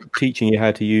Miner White teaching you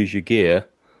how to use your gear,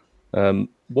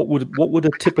 what would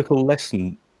a typical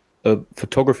lesson, a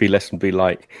photography lesson, be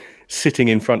like sitting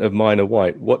in front of Miner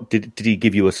White? What did he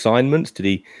give you assignments?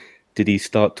 Did he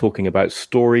start talking about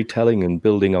storytelling and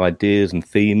building ideas and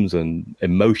themes and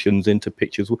emotions into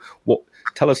pictures?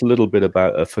 Tell us a little bit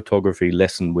about a photography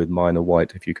lesson with Miner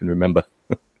White, if you can remember.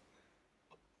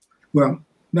 Well,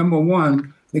 number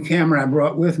one, the camera I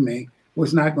brought with me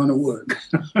was not going to work.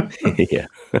 Yeah.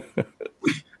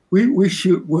 We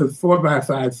shoot with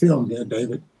 4x5 film there,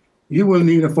 David. You will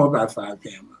need a 4x5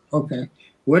 camera. Okay.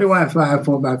 Where do I find a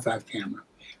 4x5 camera?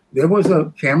 There was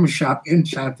a camera shop in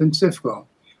San Francisco,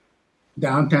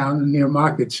 downtown near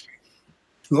Market Street.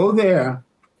 Go there,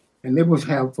 and they will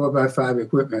have 4x5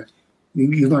 equipment.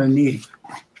 You're going to need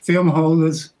film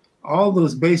holders, all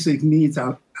those basic needs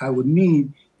I would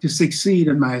need to succeed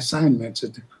in my assignments.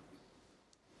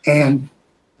 And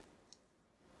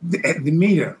the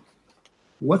meter.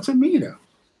 What's a meter?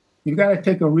 You've got to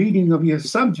take a reading of your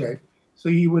subject so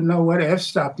you would know what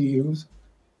f-stop to use.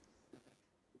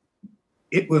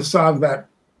 It will solve that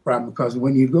problem because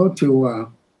when you go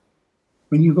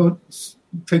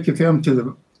take your film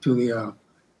to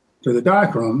the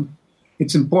darkroom,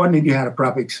 it's important that you had a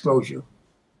proper exposure.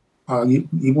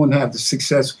 You won't have the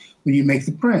success when you make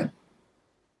the print.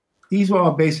 These were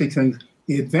all basic things.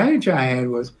 The advantage I had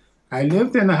was I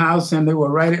lived in the house and they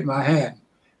were right at my hand.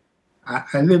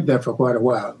 I lived there for quite a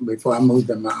while before I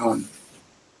moved on my own.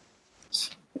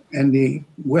 And the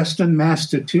Western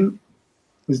Master 2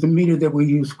 was the meter that we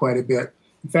used quite a bit.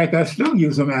 In fact, I still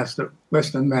use a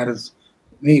Western Matters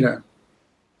meter.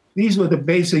 These were the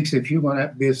basics if you want to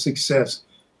be a success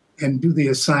and do the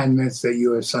assignments that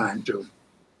you're assigned to.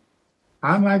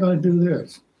 How am I going to do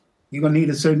this? You're going to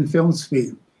need a certain film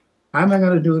speed. How am I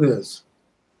going to do this?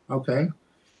 Okay.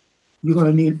 You're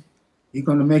going to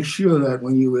make sure that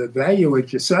when you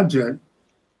evaluate your subject,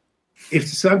 if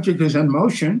the subject is in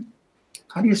motion,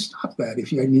 how do you stop that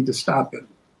if you need to stop it?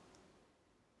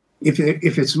 If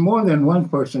it's more than one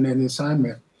person in the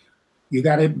assignment, you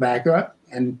got to back up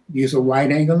and use a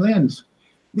wide angle lens.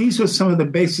 These were some of the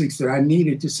basics that I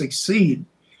needed to succeed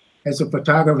as a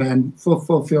photographer and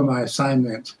fulfill my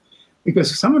assignments.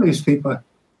 Because some of these people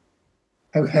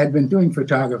had been doing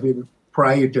photography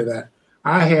prior to that.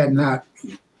 I had not.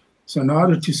 So in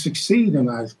order to succeed in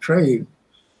my trade,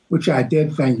 which I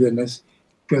did, thank goodness,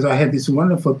 because I had these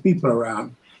wonderful people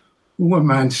around who were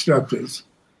my instructors.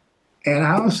 And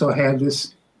I also had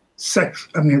this scratch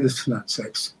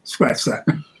that.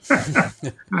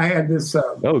 I had this.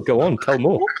 Oh, go on, tell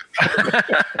more.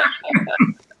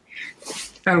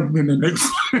 That'll be in the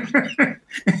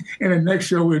next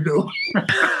show we do.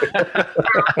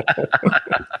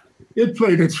 It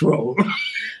played its role.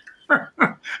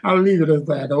 I'll leave it at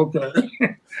that, okay.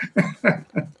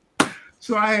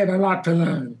 So I had a lot to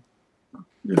learn.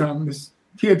 You know, I'm this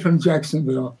kid from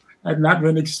Jacksonville. I'd not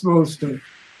been exposed to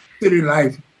city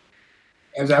life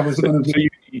as I was going to be.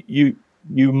 So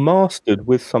you mastered,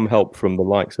 with some help from the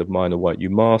likes of Miner White,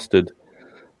 you mastered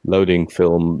loading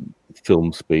film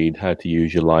speed, how to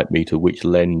use your light meter, which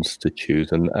lens to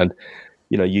choose, and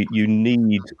you know you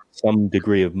need some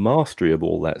degree of mastery of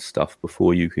all that stuff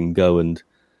before you can go and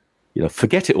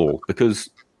forget it all, because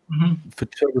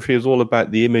photography is all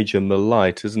about the image and the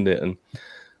light, isn't it?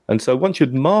 And so once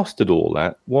you'd mastered all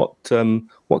that, what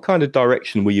kind of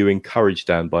direction were you encouraged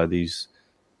down by these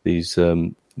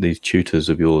tutors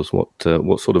of yours? What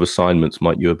sort of assignments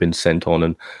might you have been sent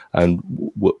on, and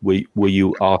were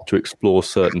you asked to explore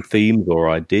certain themes or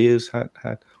ideas?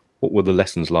 What were the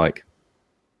lessons like?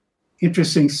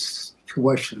 Interesting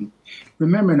question.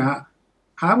 Remember now,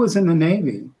 I was in the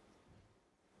Navy,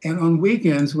 and on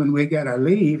weekends when we got our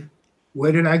leave,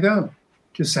 where did I go?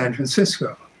 To San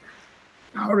Francisco.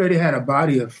 I already had a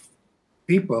body of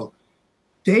people.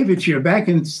 David, you're back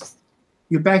in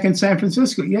San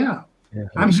Francisco. Yeah.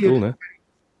 I'm here now.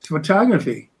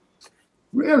 Photography.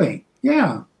 Really?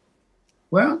 Yeah.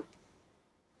 Well,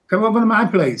 come over to my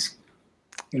place.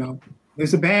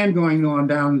 There's a band going on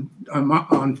down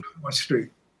on Fillmore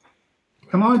Street.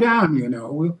 Come on down.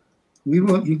 We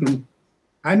will. You can.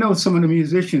 I know some of the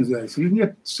musicians there, so you can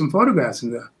get some photographs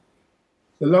in there.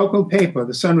 The local paper,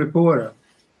 the Sun Reporter,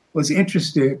 was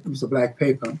interested. It was a black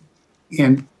paper,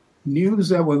 in news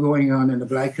that were going on in the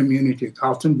black community.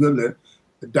 Carlton Goodlett,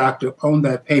 the doctor, owned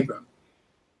that paper.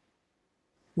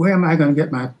 Where am I going to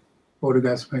get my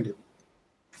photographs printed?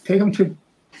 Take them to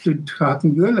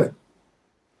Carlton Goodlett.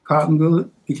 Carlton Goodlett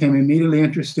became immediately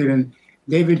interested in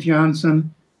David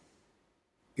Johnson.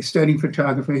 He's studying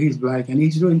photography. He's black, and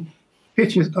he's doing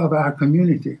pictures of our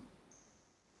community.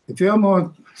 The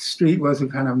Fillmore Street was a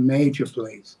kind of major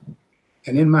place.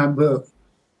 And in my book,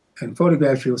 and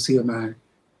photographs you'll see of mine,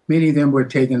 many of them were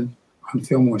taken on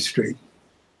Fillmore Street.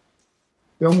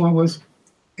 Fillmore was,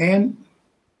 and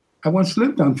I once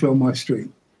lived on Fillmore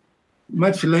Street,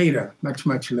 much later.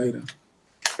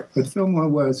 But Fillmore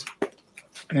was,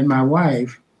 and my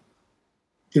wife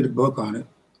did a book on it.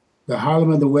 The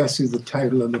Harlem of the West is the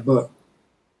title of the book.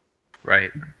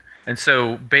 Right. And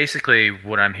so basically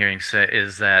what I'm hearing say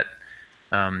is that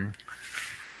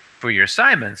for your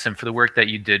assignments and for the work that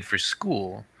you did for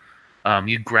school,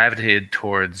 you gravitated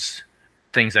towards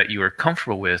things that you were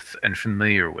comfortable with and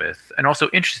familiar with, and also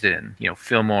interested in,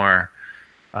 Fillmore,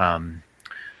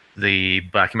 the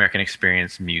Black American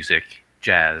experience, music,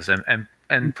 jazz,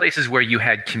 and places where you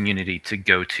had community to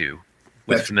go to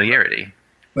with That's familiarity.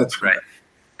 That's right.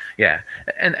 Yeah.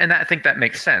 And I think that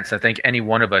makes sense. I think any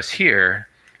one of us here,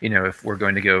 if we're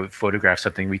going to go photograph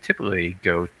something, we typically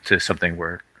go to something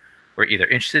we're either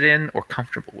interested in or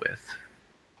comfortable with.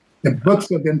 The books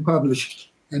have been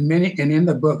published, and in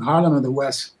the book, Harlem of the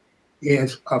West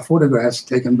are photographs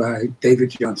taken by David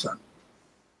Johnson.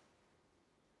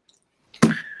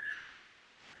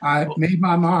 I made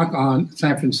my mark on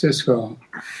San Francisco.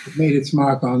 It made its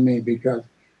mark on me because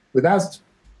without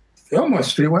Fillmore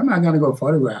Street, where am I going to go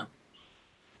photograph?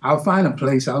 I'll find a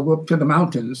place. I'll go up to the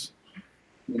mountains.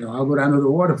 I'll go down to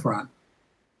the waterfront.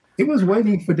 It was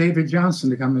waiting for David Johnson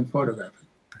to come and photograph it.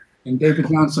 And David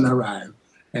Johnson arrived.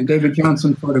 And David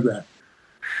Johnson photographed.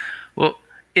 Well,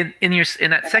 in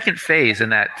that second phase,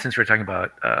 since we're talking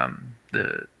about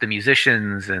the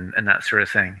musicians and that sort of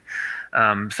thing,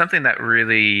 something that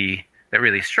really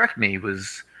struck me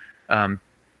was, a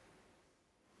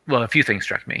few things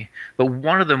struck me, but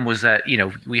one of them was that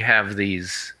we have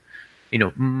these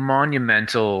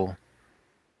monumental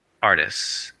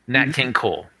artists, Nat King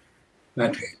Cole.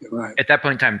 Right. At that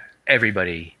point in time,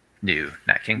 everybody knew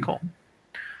Nat King Cole,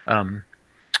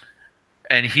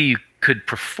 and he could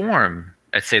perform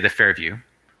at, say, the Fairview,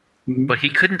 but he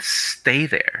couldn't stay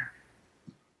there.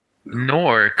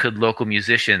 Nor could local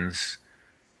musicians,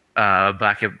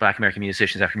 Black American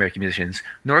musicians, African American musicians,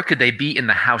 nor could they be in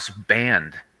the house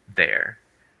band there.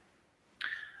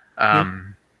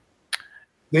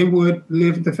 They would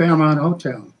live at the Fairmont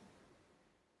Hotel.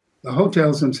 The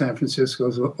hotels in San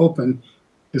Francisco were open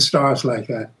to stars like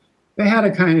that. They had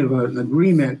a kind of an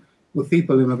agreement with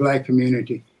people in the black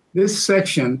community. This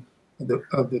section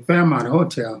of the Fairmont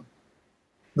Hotel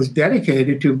was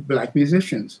dedicated to black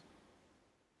musicians.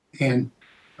 And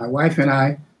my wife and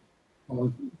I,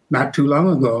 not too long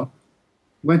ago,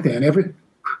 went there. And every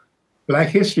Black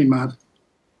History Month,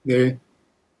 the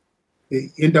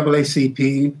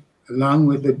NAACP, along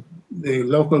with the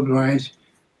local branch,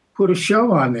 put a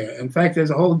show on there. In fact,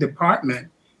 there's a whole department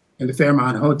in the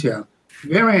Fairmont Hotel,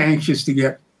 very anxious to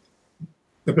get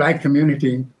the black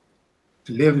community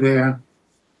to live there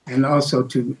and also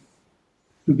to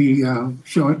be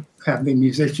have the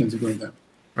musicians going there.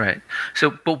 Right.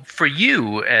 So, but for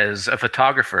you as a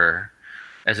photographer,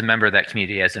 as a member of that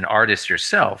community, as an artist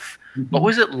yourself, what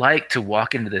was it like to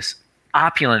walk into this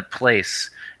opulent place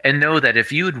and know that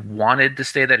if you had wanted to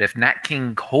stay there, if Nat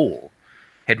King Cole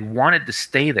had wanted to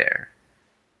stay there,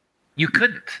 you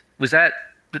couldn't? Was that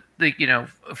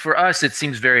for us, it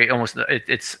seems very almost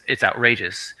it's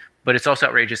outrageous, but it's also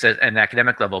outrageous at an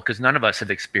academic level because none of us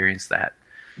have experienced that,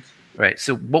 right?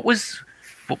 So what was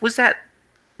that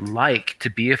like to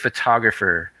be a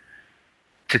photographer,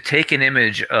 to take an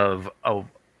image of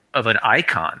an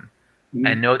icon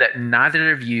and know that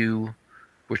neither of you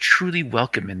were truly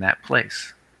welcome in that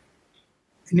place?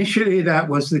 Initially, that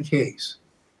was the case.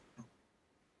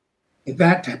 At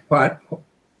that part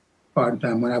in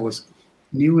time, when I was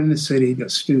new in the city, a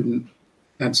student,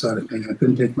 that sort of thing, I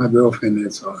couldn't take my girlfriend,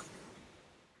 that's all.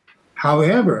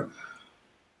 However,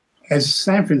 as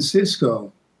San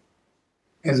Francisco,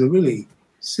 as a really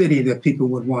city that people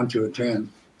would want to attend,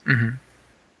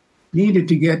 needed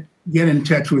to get in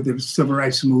touch with the civil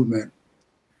rights movement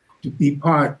to be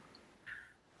part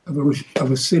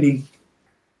of a city.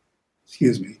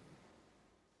 Excuse me.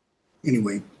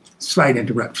 Anyway, slight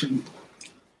interruption.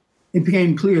 It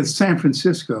became clear that San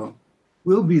Francisco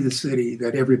will be the city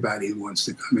that everybody wants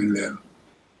to come and live.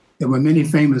 There were many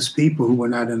famous people who were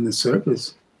not in the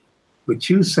circus would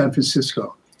choose San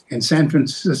Francisco. And San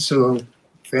Francisco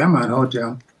Fairmont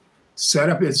Hotel set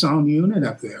up its own unit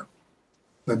up there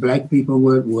where Black people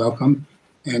would welcome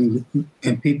and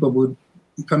people would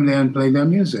come there and play their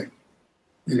music.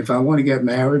 And if I want to get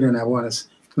married and I want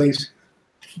a place,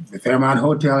 the Fairmont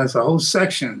Hotel has a whole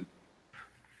section.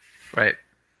 Right.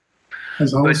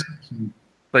 Has a whole section.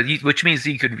 But which means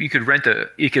you could rent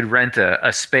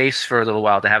a space for a little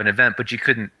while to have an event, but you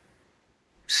couldn't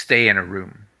stay in a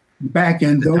room. Back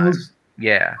in those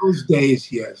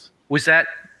days, yes.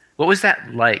 What was that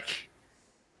like?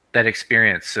 That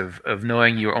experience of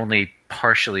knowing you were only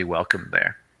partially welcome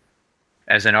there,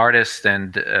 as an artist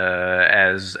and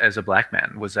as a Black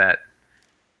man, was that?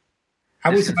 I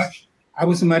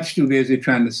was much too busy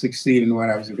trying to succeed in what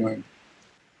I was doing.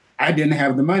 I didn't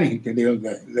have the money to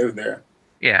live there.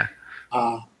 Yeah.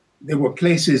 There were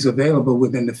places available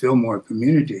within the Fillmore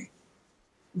community,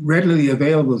 readily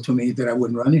available to me, that I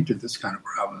wouldn't run into this kind of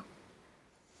problem.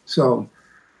 So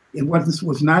it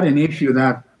was not an issue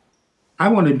that I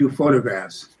want to do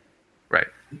photographs. Right.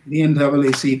 The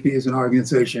NAACP is an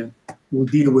organization who will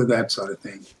deal with that sort of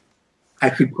thing.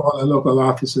 I could call a local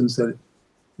office and say,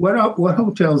 what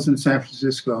hotels in San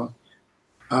Francisco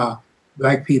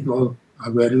Black people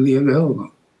are readily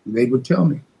available? They would tell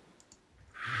me.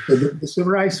 So the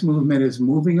civil rights movement is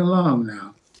moving along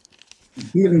now,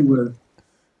 dealing with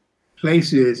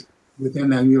places within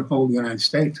the whole United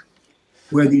States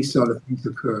where these sort of things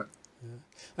occur.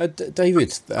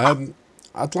 David,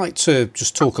 I'd like to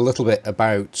just talk a little bit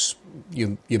about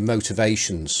your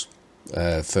motivations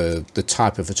for the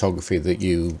type of photography that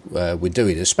you were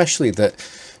doing, especially that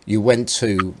you went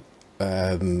to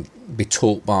be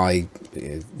taught by,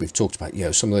 we've talked about,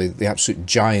 some of the absolute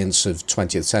giants of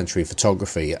 20th century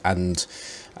photography. And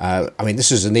I mean,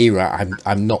 this is an era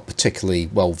I'm not particularly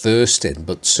well versed in,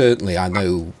 but certainly I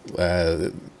know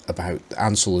about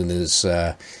Ansel and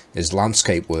his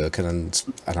landscape work, and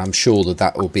I'm sure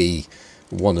that will be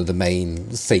one of the main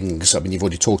things. I mean, you've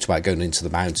already talked about going into the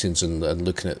mountains and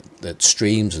looking at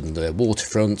streams and the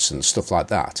waterfronts and stuff like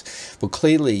that. But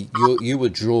clearly, you were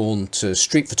drawn to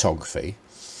street photography,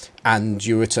 and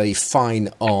you're at a fine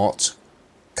art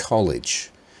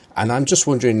college. And I'm just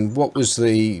wondering, what was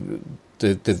the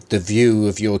view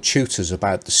of your tutors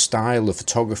about the style of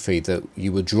photography that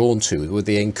you were drawn to? Were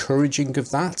they encouraging of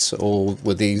that, or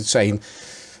were they saying,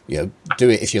 do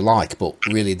it if you like, but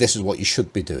really this is what you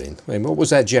should be doing? I mean, what was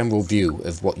their general view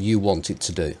of what you wanted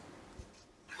to do?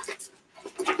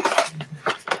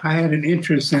 I had an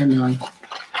interest in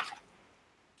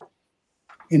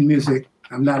music.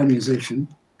 I'm not a musician.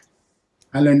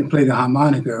 I learned to play the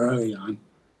harmonica early on.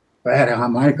 If I had a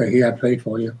harmonica here, I'd play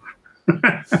for you.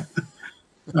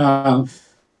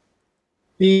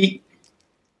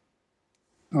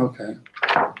 Okay.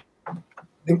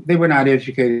 They were not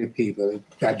educated people. They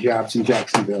got jobs in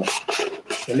Jacksonville.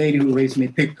 The lady who raised me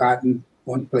picked cotton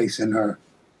one place in her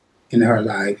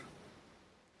life.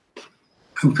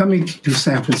 I'm coming to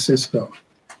San Francisco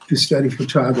to study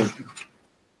photography.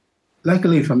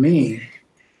 Luckily for me,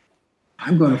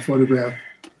 I'm going to photograph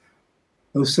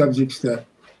those subjects that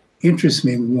interest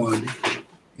me, one,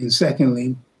 and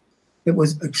secondly, it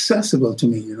was accessible to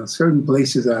me. Certain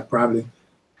places I probably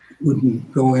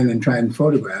wouldn't go in and try and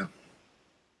photograph.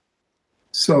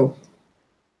 So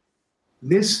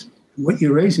what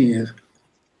you're raising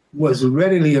was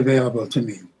readily available to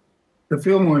me. The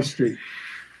Fillmore Street.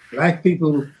 Black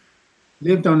people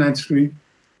lived on that street,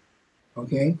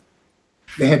 okay?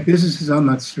 They had businesses on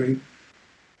that street.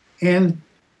 And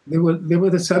they were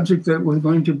the subject that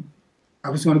I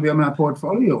was going to be on my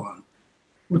portfolio on,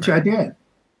 which I did.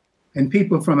 And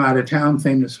people from out of town,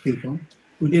 famous people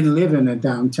who didn't live in a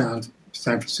downtown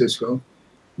San Francisco,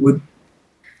 would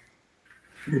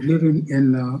live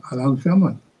in along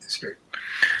Fillmore District.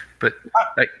 But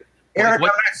Eric, I'm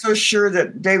not so sure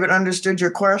that David understood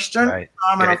your question. Right.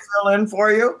 I'm going to fill in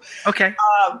for you. Okay.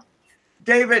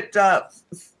 David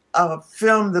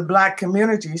filmed the Black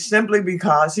community simply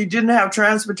because he didn't have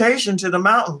transportation to the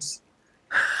mountains.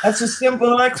 That's a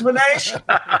simple explanation.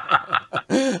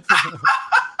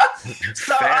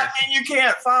 So, I mean, you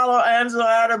can't follow Ansel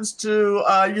Adams to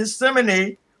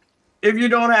Yosemite if you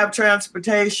don't have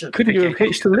transportation. Couldn't you have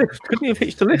hitched a lift? Couldn't you have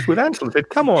hitched a lift with Ansel? I said,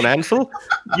 come on, Ansel,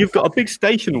 you've got a big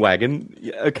station wagon.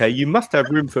 Okay, you must have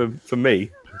room for me.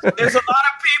 There's a lot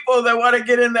of people that want to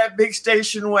get in that big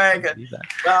station wagon.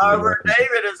 However,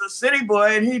 David is a city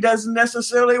boy, and he doesn't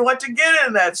necessarily want to get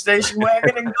in that station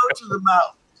wagon and go to the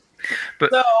mountain.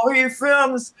 So he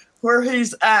films where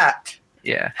he's at.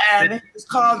 Yeah. And it's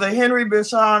called the Henry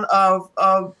Bisson of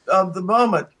the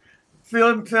moment,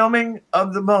 filming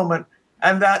of the moment.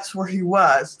 And that's where he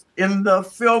was, in the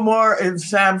Fillmore in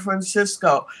San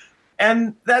Francisco.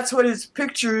 And that's what his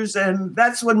pictures, and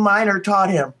that's what Miner taught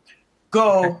him.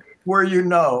 Go where you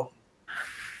know.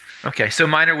 Okay, so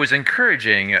Miner was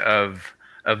encouraging of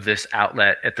this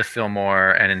outlet at the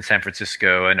Fillmore and in San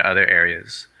Francisco and other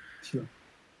areas. Sure.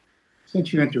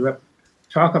 Since you interrupt,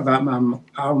 talk about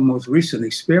our most recent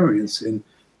experience in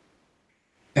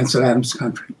Ansel Adams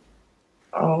country.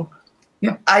 Oh,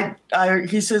 yeah.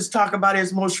 He says talk about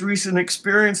his most recent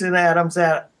experience in Adams.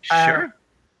 Sure.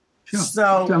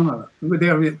 So we were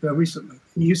there recently.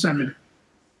 Yosemite.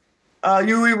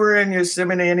 We were in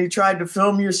Yosemite, and he tried to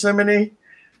film Yosemite.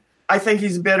 I think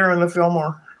he's better in the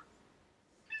Fillmore.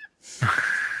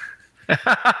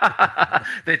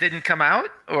 They didn't come out,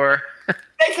 or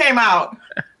they came out.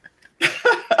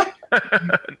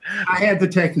 I had the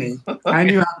technique. I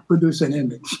knew how to produce an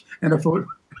image and a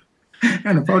photograph.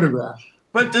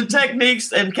 But the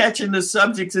techniques and catching the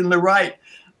subjects in the right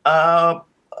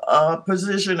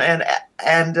position and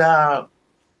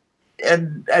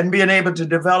being able to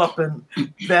develop them,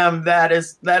 that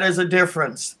is a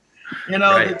difference. You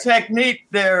know, right. The technique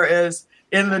there is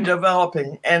in the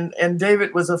developing, and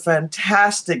David was a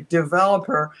fantastic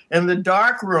developer in the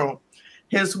dark room.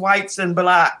 His whites and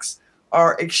blacks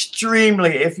are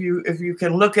extremely, if you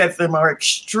can look at them, are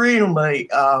extremely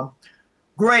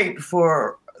great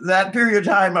for that period of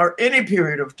time or any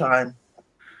period of time.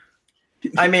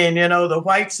 I mean, you know, the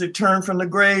whites that turn from the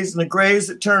grays and the grays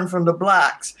that turn from the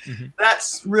blacks. Mm-hmm.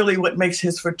 That's really what makes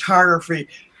his photography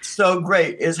so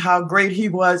great, is how great he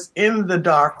was in the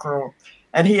dark room.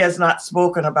 And he has not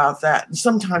spoken about that. And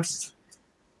sometimes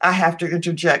I have to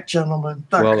interject, gentlemen.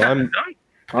 Well,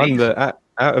 I'm the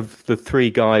out of the three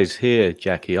guys here,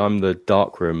 Jackie, I'm the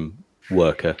darkroom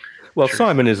worker. Well, sure.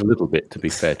 Simon is a little bit, to be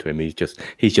fair to him. He's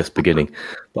just beginning.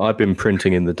 But I've been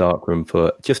printing in the darkroom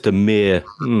for just a mere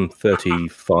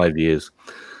 35 years.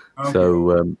 Okay.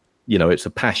 So, you know, it's a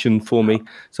passion for me.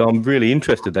 So I'm really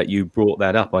interested that you brought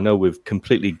that up. I know we've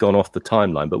completely gone off the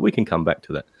timeline, but we can come back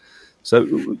to that. So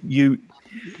you,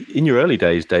 in your early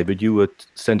days, David, you were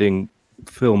sending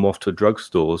film off to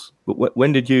drugstores. But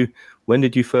when did you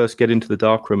first get into the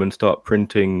darkroom and start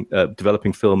printing,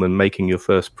 developing film and making your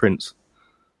first prints?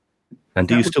 And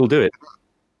do you still do it?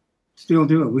 Still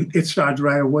do it. It started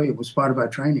right away. It was part of our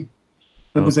training.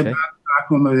 There was a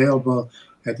darkroom available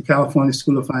at the California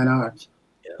School of Fine Arts.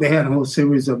 Yeah. They had a whole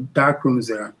series of darkrooms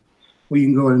there where you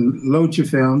can go and load your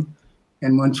film.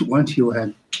 And once you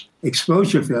had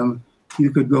exposed your film,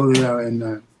 you could go there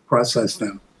and process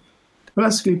them.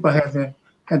 Plus, people had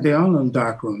their own little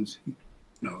darkrooms. You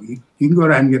know, you can go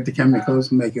down and get the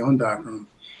chemicals and make your own darkroom.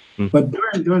 Mm-hmm. But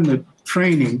during the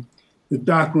training, the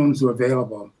dark rooms were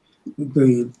available.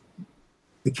 The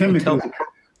chemicals.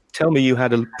 Tell me you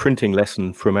had a printing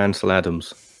lesson from Ansel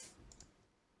Adams.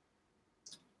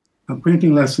 A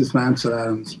printing lesson from Ansel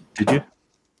Adams. Did you?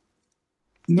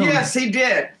 No. Yes, he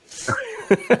did.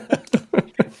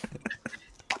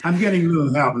 I'm getting a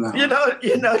little help now.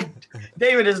 You know,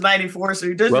 David is 94, so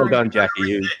he doesn't. Well done, Jackie.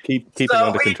 You keep it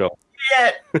under control.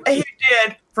 He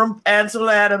did from Ansel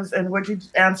Adams, and what did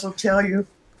Ansel tell you?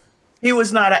 He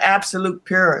was not an absolute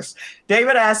purist.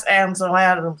 David asked Ansel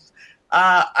Adams,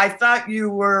 I thought you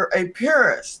were a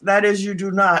purist. That is, you do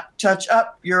not touch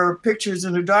up your pictures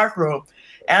in the darkroom.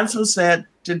 Ansel said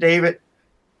to David,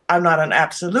 I'm not an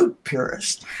absolute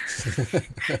purist.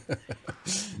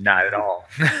 Not at all.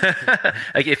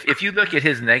 Like if you look at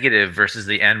his negative versus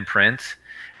the end print,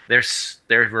 they're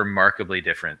remarkably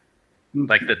different.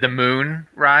 Like the moon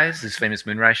rise, his famous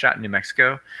moonrise shot in New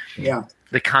Mexico. Yeah.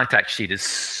 The contact sheet is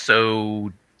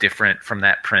so different from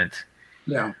that print.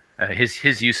 Yeah.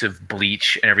 his use of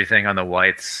bleach and everything on the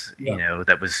whites,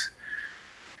 that was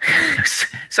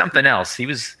something else. He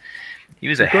was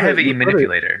a heavy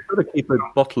manipulator. You've got to keep a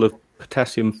bottle of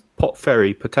potassium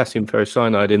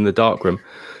ferricyanide in the darkroom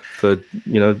for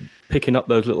picking up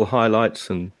those little highlights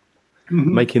and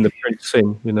making the print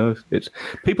sing. It's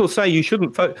people say you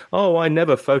shouldn't. I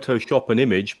never Photoshop an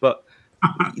image, but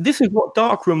this is what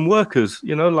darkroom workers,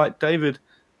 like David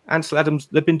Ansel Adams,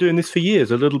 they've been doing this for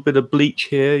years. A little bit of bleach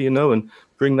here, and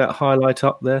bring that highlight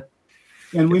up there.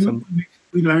 And we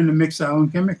learned to mix our own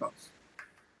chemicals.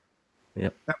 Yeah,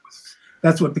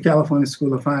 that's what the California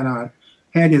School of Fine Art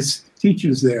had its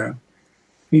teachers there,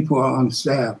 people on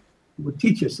staff who would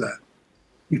teach us that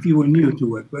if you were new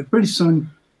to it. But pretty soon,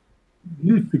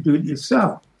 you could do it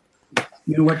yourself.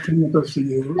 You know what chemicals to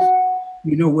use.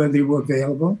 You know where they were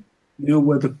available. You know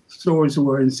where the stores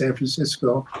were in San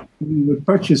Francisco. You would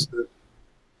purchase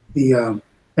the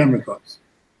chemicals.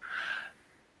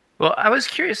 Well, I was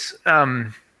curious.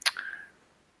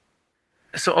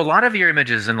 So a lot of your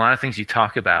images and a lot of things you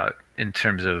talk about in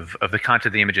terms of the content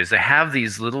of the images, they have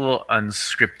these little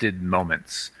unscripted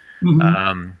moments.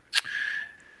 The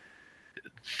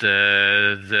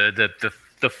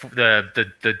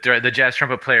jazz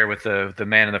trumpet player with the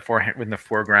man in the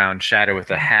foreground shadow with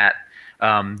the hat.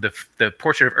 The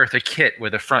portrait of Eartha Kitt, where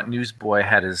the front newsboy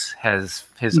had his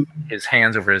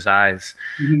hands over his eyes.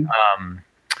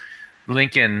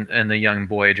 Lincoln and the young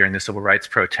boy during the civil rights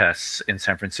protests in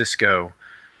San Francisco.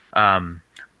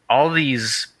 All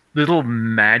these little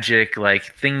magic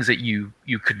like things that you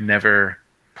could never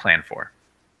plan for,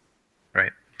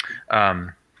 right?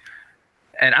 And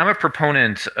I'm a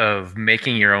proponent of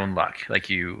making your own luck. Like,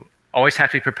 you always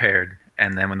have to be prepared,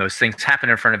 and then when those things happen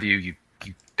in front of you, you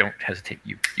don't hesitate.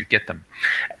 You get them.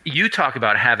 You talk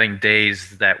about having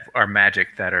days that are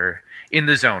magic, that are in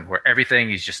the zone, where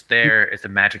everything is just there. It's a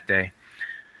magic day.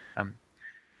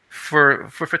 For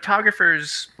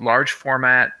photographers, large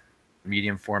format,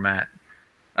 medium format,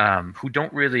 who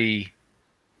don't really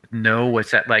know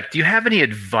what's that like, do you have any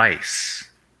advice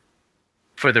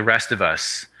for the rest of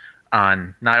us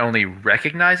on not only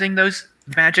recognizing those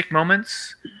magic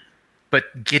moments,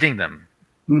 but getting them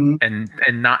and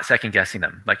not second guessing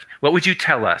them? Like, what would you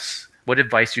tell us? What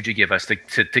advice would you give us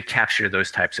to capture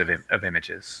those types of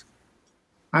images?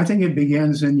 I think it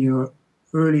begins in your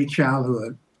early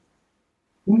childhood.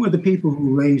 Who were the people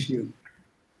who raised you?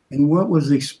 And what was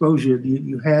the exposure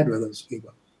you had with those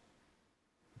people?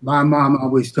 My mom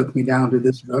always took me down to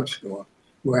this drugstore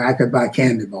where I could buy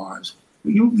candy bars.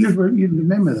 You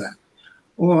remember that.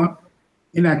 Or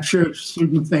in that church,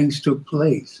 certain things took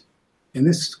place. And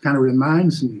this kind of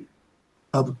reminds me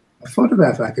of a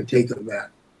photograph I could take of that.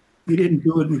 You didn't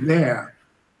do it there.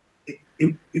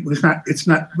 It was not, it's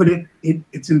not, but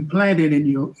it's implanted in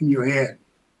your head.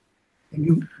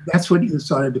 And that's what you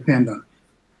sort of depend on.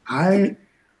 I've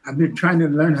been trying to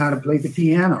learn how to play the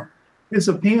piano. There's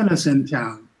a pianist in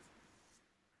town.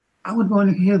 I would want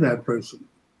to hear that person.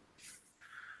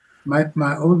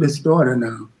 My oldest daughter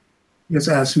now just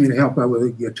asked me to help her with a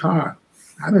guitar.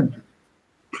 I've been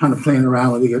kind of playing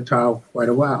around with the guitar quite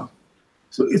a while.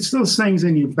 So it's those things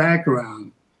in your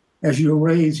background. As you're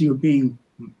raised, you're being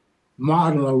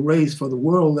modeled or raised for the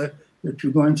world that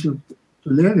you're going to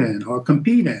live in or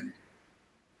compete in.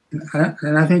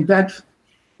 And I think that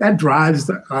drives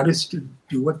the artists to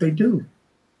do what they do.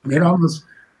 And it almost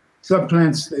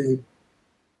supplants the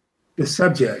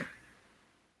subject.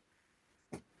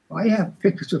 Why you have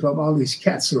pictures of all these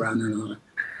cats around and all?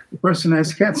 The person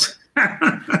has cats.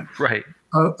 Right.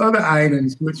 Other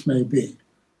items, which may be.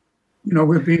 If you're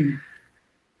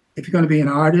going to be an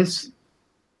artist,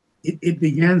 it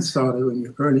begins sort of in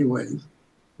your early ways.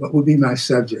 What would be my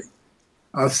subject?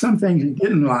 Some things you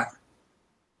didn't like.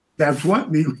 That's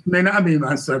what may not be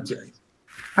my subject.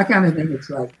 I kind of think it's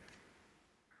like.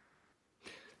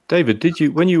 David,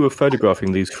 when you were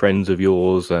photographing these friends of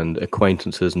yours and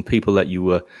acquaintances and people that you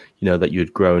were, that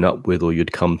you'd grown up with or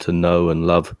you'd come to know and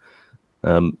love,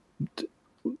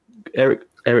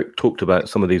 Eric talked about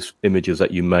some of these images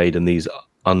that you made and these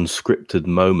unscripted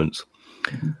moments.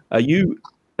 Mm-hmm.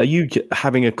 Are you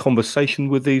having a conversation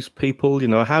with these people?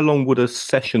 How long would a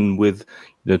session with,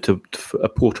 a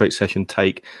portrait session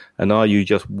take? And are you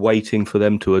just waiting for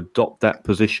them to adopt that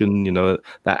position,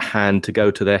 that hand to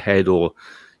go to their head, or,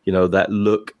 that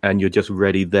look, and you're just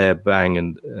ready there, bang,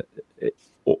 and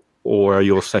or are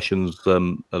your sessions a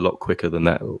lot quicker than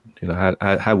that?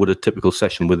 How would a typical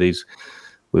session with these,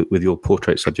 with your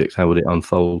portrait subjects, how would it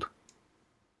unfold?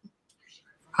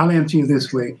 I'll answer you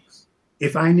this way.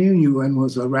 If I knew you and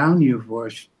was around you for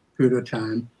a period of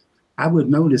time, I would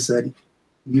notice that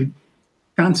you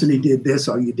kind constantly did this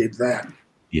or you did that.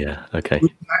 Yeah. Okay.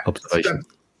 Observation.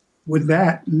 Would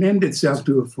that lend itself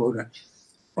to a photo?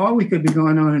 Or we could be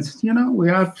going on and,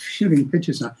 we're out shooting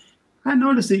pictures now. I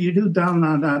noticed that you do down.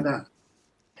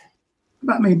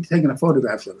 About me taking a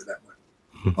photograph of it that way.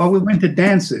 Or we went to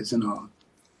dances and all.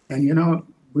 And,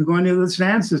 we're going to this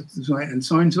dances and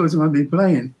so is going to be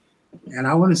playing. And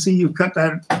I want to see you cut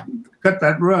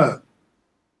that rug.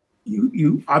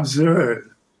 You observe.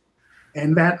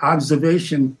 And that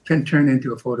observation can turn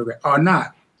into a photograph or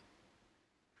not.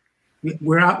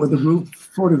 We're out with a group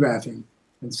photographing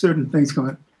and certain things come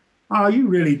up. Oh, you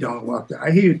really don't walk that.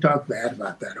 I hear you talk bad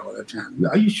about that all the time.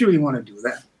 Are you sure you want to do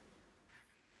that?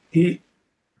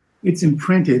 It's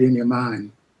imprinted in your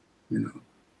mind,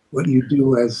 what you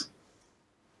do as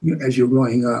you're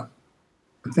growing up.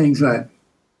 Things like,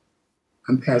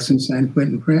 I'm passing San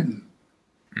Quentin printing.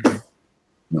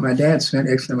 My dad spent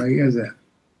X number of years there.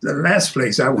 The last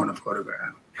place I want to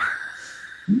photograph.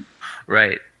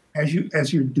 Right.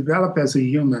 As you develop as a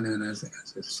human and as a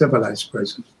civilized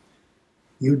person,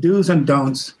 your do's and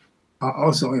don'ts are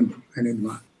also in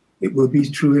mind. It will be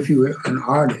true if you were an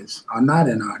artist or not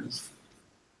an artist.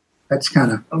 That's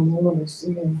kind of I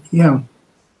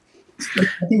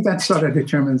think that sort of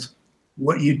determines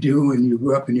what you do when you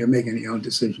grow up and you're making your own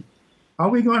decision. Are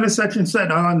we going to such and such?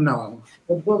 Oh no.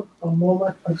 The book, A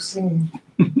Moment of Seeing.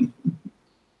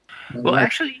 Well,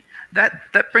 actually,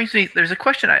 that brings me. There's a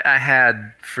question I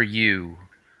had for you,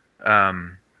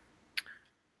 and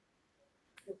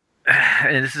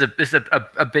this is a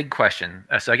big question.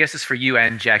 So I guess it's for you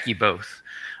and Jackie both.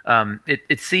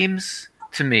 It seems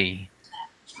to me,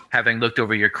 having looked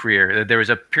over your career, that there was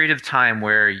a period of time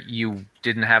where you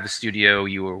didn't have a studio.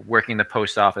 You were working the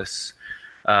post office.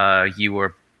 You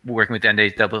were working with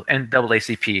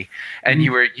NAACP, and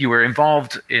you were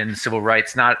involved in civil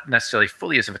rights, not necessarily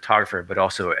fully as a photographer, but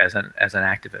also as an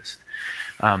activist.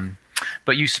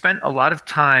 But you spent a lot of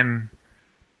time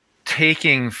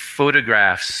taking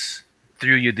photographs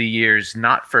through the years,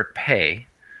 not for pay,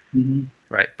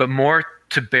 right, but more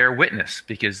to bear witness,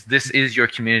 because this is your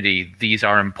community. These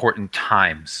are important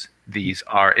times. These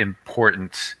are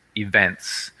important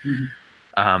events,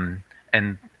 and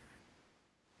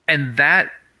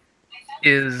that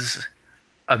is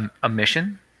a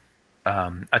mission,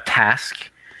 a task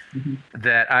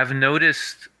that I've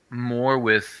noticed more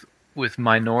with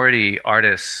minority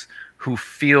artists who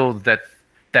feel that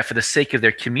for the sake of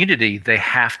their community, they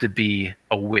have to be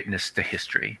a witness to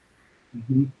history,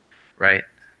 right?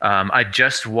 I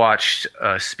just watched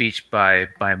a speech by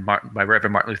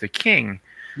Reverend Martin Luther King,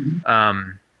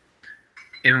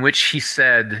 in which he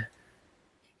said,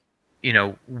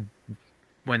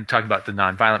 when talking about the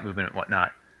nonviolent movement and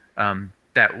whatnot,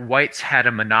 that whites had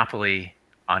a monopoly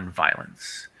on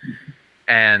violence.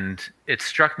 And it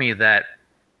struck me that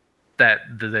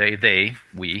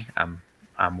I'm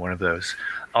one of those,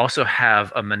 also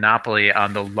have a monopoly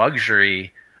on the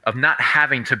luxury of not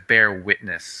having to bear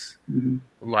witness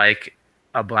like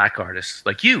a black artist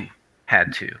like you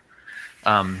had to.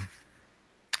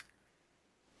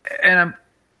 And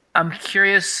I'm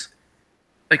curious,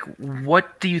 like,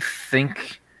 what do you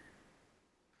think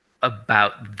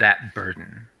about that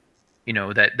burden?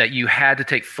 That you had to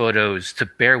take photos to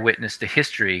bear witness to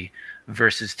history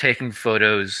versus taking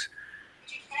photos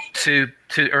to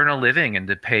earn a living and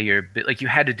to pay your, like, you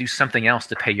had to do something else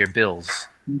to pay your bills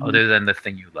other than the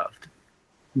thing you loved.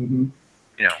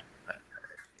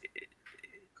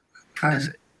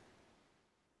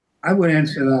 I would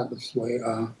answer that this way.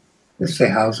 Let's say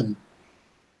housing.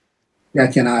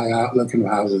 Jack and I are out looking for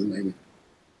houses, maybe.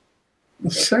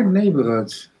 Certain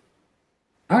neighborhoods,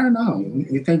 I don't know.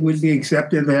 You think we'd be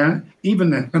accepted there?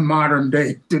 Even in the modern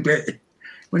day today,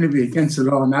 wouldn't it be against the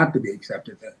law not to be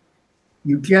accepted there?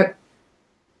 You get,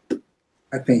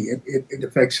 I think it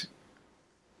affects,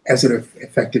 as it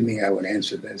affected me, I would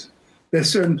answer this. There's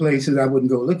certain places I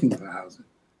wouldn't go looking for housing.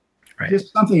 Right.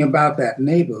 Just something about that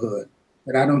neighborhood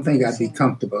that I don't think I'd be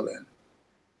comfortable in.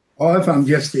 Or if I'm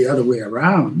just the other way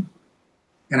around,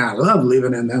 and I love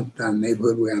living in that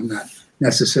neighborhood where I'm not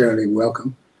necessarily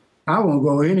welcome, I won't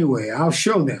go anyway. I'll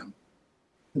show them.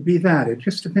 To be that, it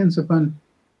just depends upon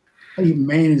how you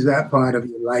manage that part of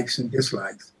your likes and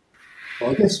dislikes.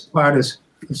 Or this part of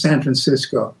San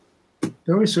Francisco,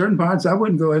 there were certain parts I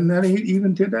wouldn't go in there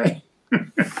even today.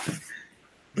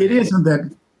 It isn't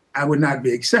that I would not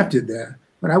be accepted there,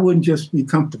 but I wouldn't just be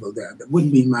comfortable there. That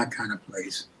wouldn't be my kind of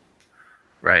place.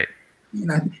 Right.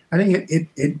 I think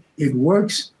it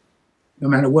works no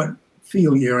matter what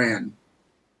field you're in.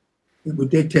 It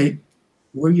would dictate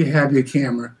where you have your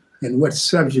camera and what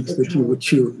subjects that you would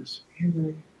choose.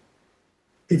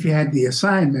 If you had the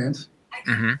assignments,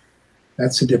 Mm-hmm.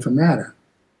 That's a different matter.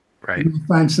 Right. You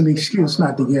find some excuse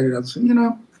not to get it. I'll say,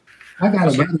 I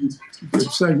got a buddy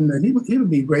that's certain that he would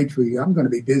be great for you. I'm going to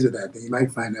be busy that day. You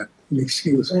might find an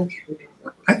excuse.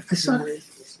 I sort of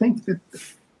think that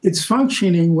it's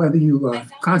functioning whether you are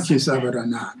conscious of it or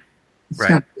not. It's Right.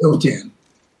 kind of built in.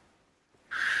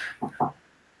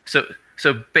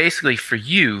 So basically, for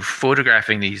you,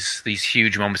 photographing these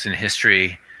huge moments in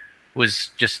history was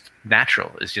just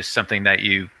natural. It's just something that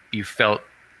you felt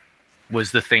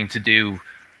was the thing to do,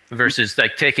 versus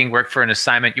like taking work for an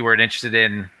assignment you weren't interested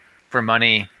in for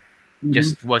money.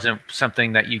 Just wasn't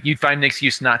something that you'd find an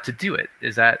excuse not to do it.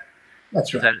 That's right. Is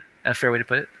that a fair way to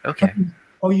put it? Okay.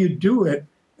 Or you do it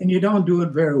and you don't do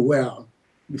it very well.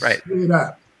 You Right. screw it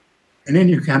up. And then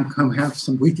you can come have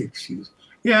some weak excuse.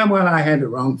 Yeah, well, I had the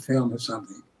wrong film or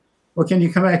something. Well, can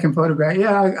you come back and photograph?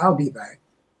 Yeah, I'll be back.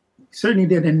 Certainly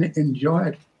didn't enjoy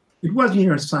it. It wasn't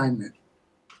your assignment.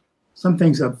 Some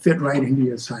things that fit right into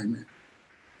your assignment.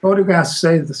 Photographs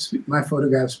say, my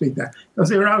photographs speak that, because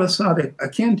they're all sort of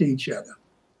akin to each other.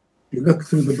 You look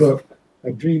through the book,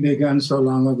 A Dream Begun So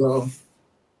Long Ago.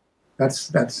 That's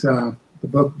the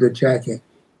book that Jackie.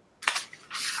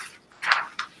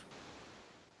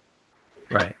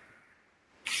 Right.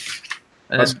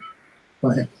 And then,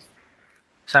 Go ahead.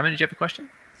 Simon, did you have a question?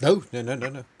 No.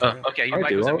 Oh, okay. Your I mic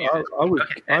do. was unmuted.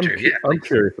 Okay, Andrew, yeah, I'm please.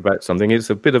 curious about something. It's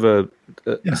a bit of a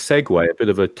segue, a bit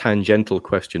of a tangential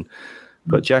question.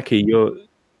 But Jackie,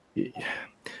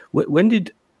 when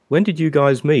did you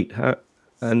guys meet? How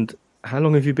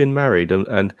long have you been married?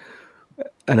 And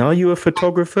are you a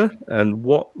photographer? And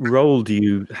what role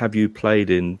have you played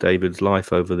in David's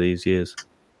life over these years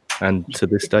and to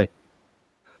this day?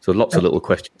 So lots of little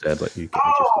questions there, but you.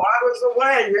 I was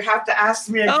away. You have to ask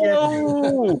me again.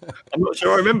 Oh, I'm not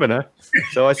sure I remember now.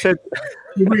 So I said,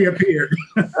 You reappeared.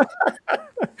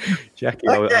 Jackie,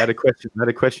 Okay. I had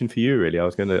a question for you. Really, I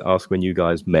was going to ask when you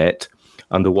guys met,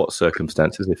 under what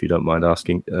circumstances, if you don't mind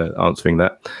answering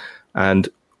that. And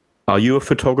are you a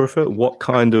photographer? What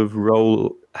kind of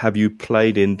role have you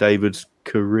played in David's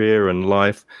career and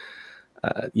life?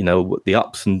 The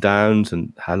ups and downs,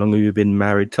 and how long have you been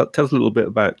married? Tell us a little bit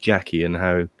about Jackie and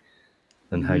how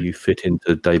you fit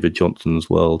into David Johnson's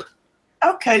world.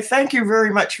 Okay, thank you very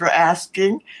much for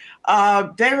asking.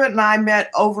 David and I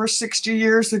met over 60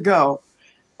 years ago.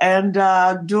 And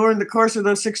during the course of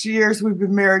those 60 years, we've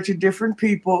been married to different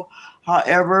people.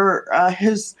 However,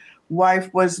 his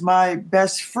wife was my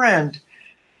best friend.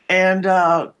 And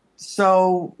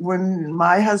so when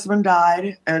my husband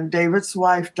died and David's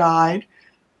wife died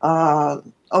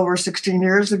over 16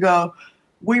 years ago,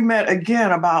 we met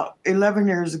again about 11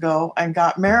 years ago and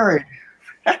got married.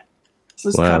 So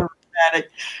it's Wow.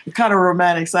 kind of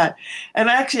romantic side. And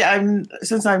actually,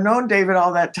 since I've known David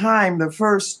all that time, the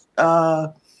first,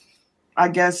 30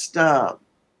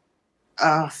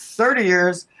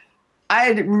 years, I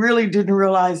really didn't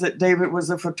realize that David was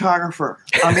a photographer.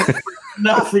 I mean,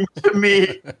 nothing to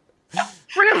me.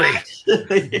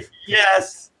 Really?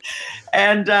 Yes.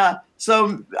 And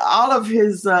so all of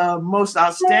his most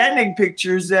outstanding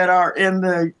pictures that are in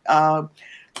the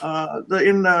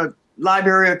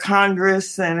Library of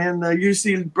Congress and in the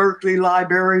UC Berkeley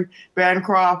Library,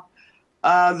 Bancroft,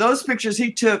 those pictures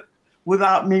he took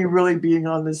without me really being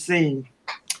on the scene.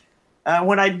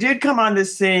 When I did come on the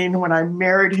scene, when I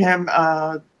married him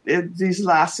in these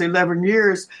last 11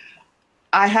 years,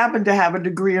 I happened to have a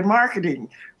degree in marketing,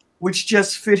 which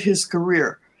just fit his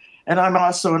career. And I'm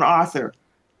also an author.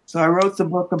 So I wrote the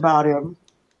book about him.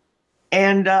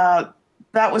 And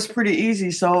that was pretty easy.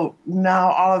 So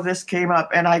now all of this came up,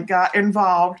 and I got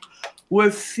involved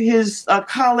with his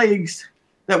colleagues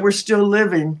that were still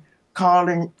living, called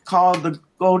the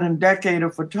Golden Decade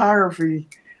of Photography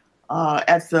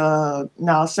at the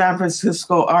now San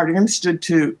Francisco Art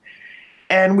Institute.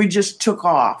 And we just took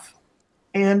off.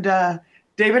 And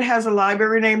David has a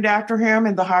library named after him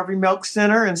in the Harvey Milk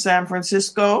Center in San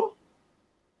Francisco,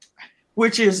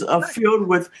 which is filled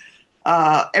with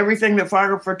everything that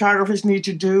photographers need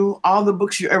to do, all the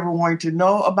books you ever wanted to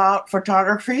know about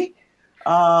photography.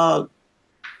 And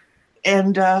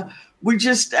we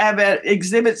just have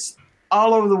exhibits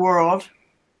all over the world,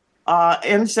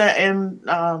 in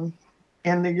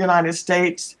the United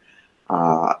States,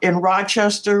 in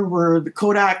Rochester, where the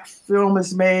Kodak film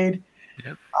is made,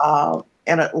 Yep.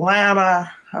 in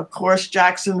Atlanta, of course,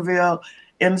 Jacksonville,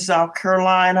 in South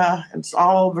Carolina, it's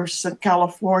all over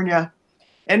California,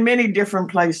 and many different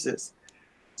places.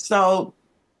 So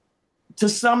to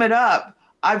sum it up,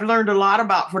 I've learned a lot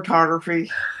about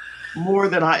photography, more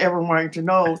than I ever wanted to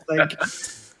know. Thank you.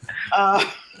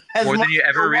 More than you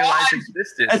ever realized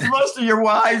existed. As most of your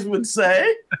wives would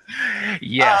say.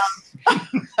 Yes.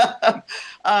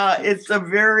 It's a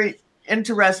very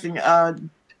interesting.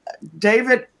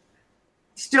 David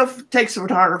still takes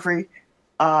photography,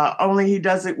 only he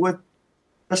does it with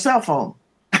a cell phone,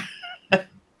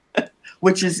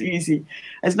 which is easy.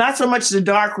 It's not so much the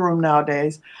darkroom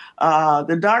nowadays.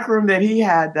 The darkroom that he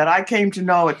had that I came to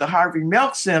know at the Harvey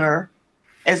Milk Center,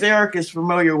 as Eric is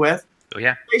familiar with, Oh,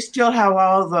 yeah. they still have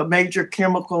all the major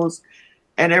chemicals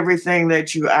and everything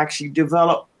that you actually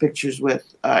develop pictures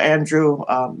with. Andrew,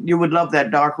 you would love that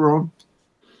darkroom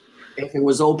if it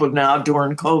was open now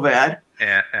during COVID.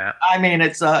 Yeah. I mean,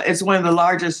 it's one of the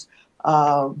largest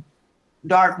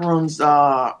dark rooms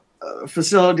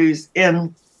facilities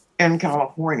in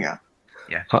California.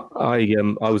 Yeah. I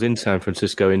was in San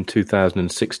Francisco in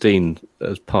 2016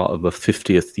 as part of a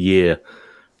 50th year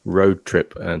road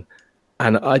trip, and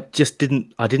I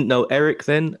didn't know Eric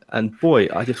then, and boy,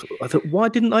 I thought, why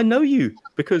didn't I know you?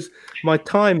 Because my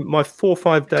 4 or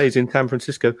 5 days in San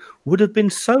Francisco would have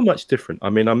been so much different. I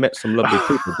mean, I met some lovely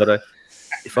people, but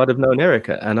if I'd have known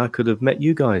Erica, and I could have met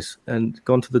you guys and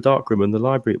gone to the darkroom and the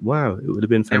library, wow, it would have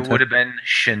been fantastic. It would have been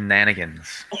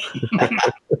shenanigans.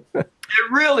 It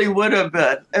really would have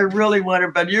been. It really would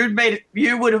have been.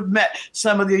 You would have met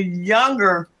some of the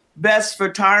younger best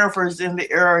photographers in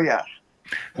the area.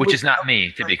 Which is not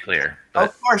me, to be clear. But.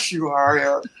 Of course you are,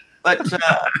 Eric. But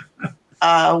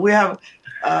we have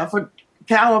for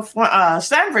California,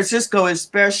 San Francisco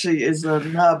especially is a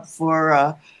hub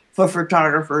for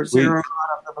photographers. There are a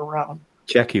lot of them around.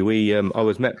 Jackie, I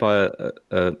was met by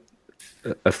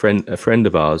a friend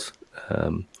of ours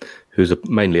who's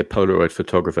mainly a Polaroid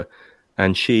photographer,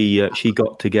 and she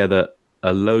got together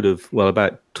a load of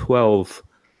about 12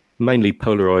 mainly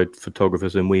Polaroid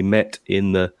photographers, and we met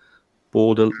in the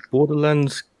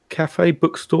Borderlands Cafe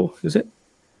bookstore. Is it?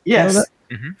 Yes.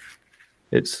 Mm-hmm.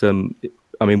 It's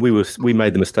I mean, we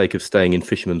made the mistake of staying in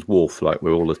Fisherman's Wharf, like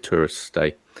where all the tourists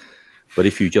stay. But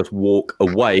if you just walk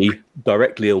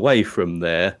directly away from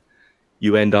there,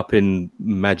 you end up in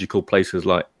magical places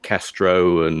like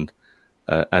Castro and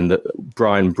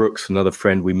Brian Brooks, another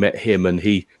friend. We met him, and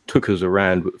he took us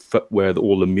around where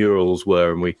all the murals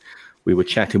were, and we were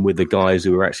chatting with the guys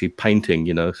who were actually painting.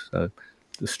 So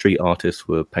the street artists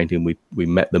were painting. We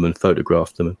met them and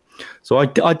photographed them. So I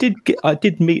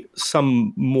did meet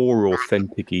some more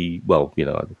authentic-y. Well,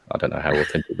 I don't know how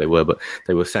authentic they were, but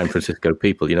they were San Francisco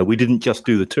people. We didn't just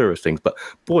do the tourist things, but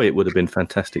boy, it would have been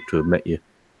fantastic to have met you.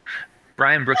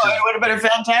 Brian Brooks. It would have been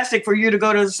fantastic for you to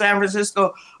go to the San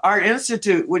Francisco Art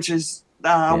Institute, which is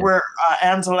where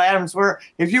Ansel Adams were.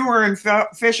 If you were in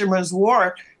Fisherman's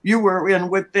Wharf, you were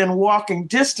within walking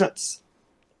distance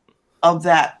of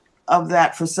that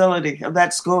facility, of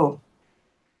that school.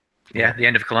 Yeah, the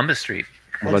end of Columbus Street.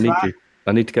 Well,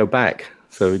 I need to go back.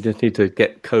 So we just need to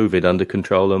get COVID under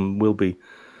control, and we'll be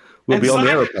on the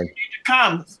aeroplane. You need to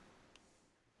come,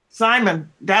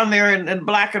 Simon, down there in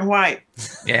black and white.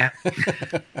 Yeah.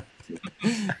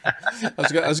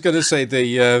 I was going to say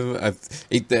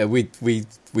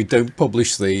we don't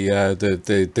publish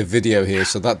the video here,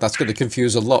 so that's going to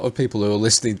confuse a lot of people who are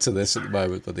listening to this at the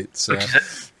moment. But it's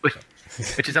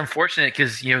which is unfortunate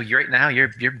because right now you're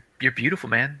beautiful,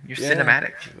 man. You're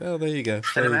cinematic. Well, there you go.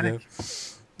 Cinematic.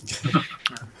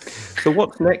 So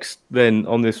what's next then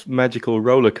on this magical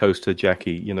roller coaster,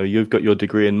 Jackie? You've got your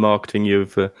degree in marketing.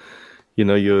 You've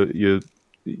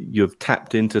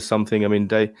tapped into something. I mean,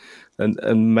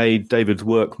 and made David's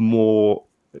work more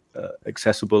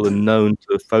accessible and known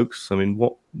to folks. I mean,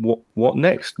 what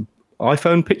next?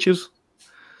 iPhone pictures?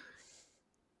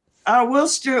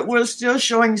 We're still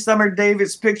showing some of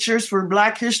David's pictures for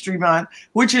Black History Month,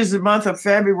 which is the month of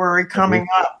February coming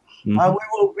up. Mm-hmm. We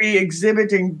will be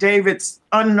exhibiting David's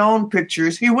unknown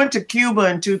pictures. He went to Cuba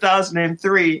in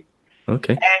 2003.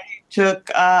 Okay. And he took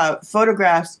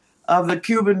photographs of the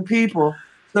Cuban people.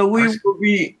 So we will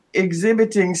be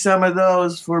exhibiting some of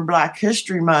those for Black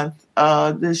History Month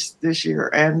this year,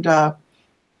 and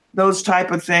those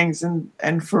type of things,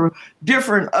 and for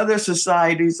different other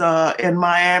societies in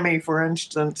Miami, for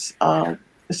instance,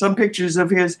 some pictures of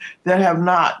his that have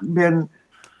not been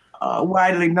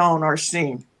widely known or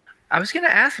seen. I was going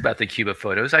to ask about the Cuba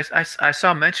photos. I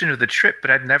saw mention of the trip,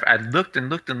 but I looked and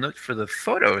looked and looked for the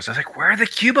photos. I was like, where are the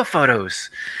Cuba photos?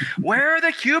 Where are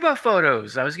the Cuba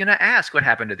photos? I was going to ask what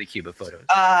happened to the Cuba photos.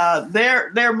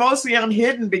 They're mostly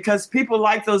unhidden because people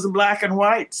like those black and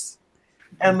whites.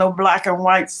 And the black and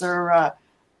whites are,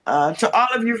 to all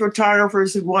of you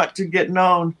photographers who want to get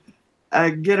known,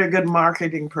 get a good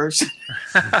marketing person.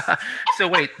 So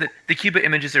wait, the Cuba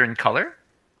images are in color?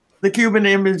 The Cuban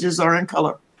images are in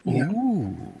color.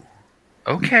 Ooh.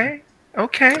 Okay.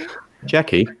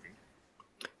 Jackie,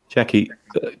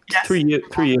 Yes. 3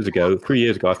 years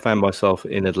ago, I found myself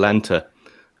in Atlanta.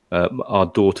 Our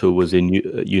daughter was in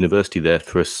university there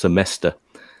for a semester,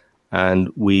 and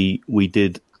we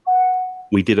did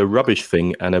a rubbish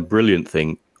thing and a brilliant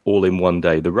thing all in one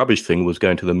day. The rubbish thing was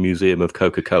going to the Museum of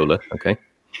Coca-Cola. Okay,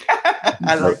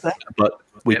 I love that. but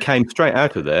we came straight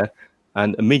out of there,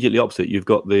 and immediately opposite, you've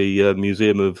got the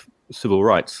Museum of Civil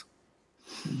Rights,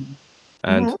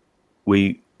 and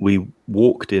we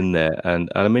walked in there,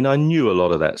 and I mean, I knew a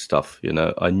lot of that stuff,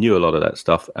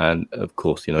 and of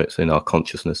course, it's in our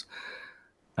consciousness.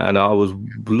 And I was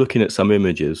looking at some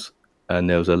images, and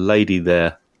there was a lady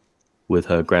there with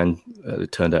her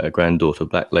it turned out a granddaughter,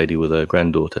 black lady with her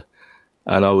granddaughter,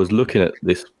 and I was looking at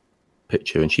this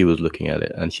picture, and she was looking at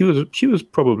it, and she was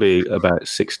probably about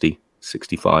 60,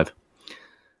 65,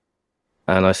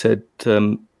 and I said,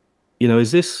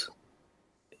 is this?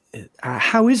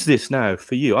 How is this now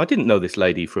for you? I didn't know this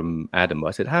lady from Adam.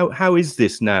 I said, how is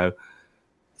this now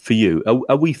for you?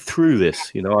 Are we through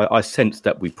this? I sensed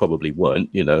that we probably weren't,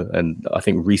 and I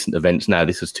think recent events now,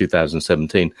 this is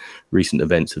 2017, recent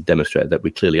events have demonstrated that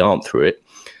we clearly aren't through it.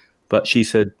 But she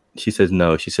says,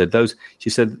 no. She said,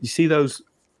 you see those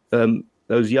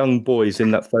young boys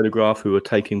in that photograph who were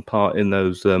taking part in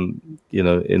those, in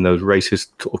those racist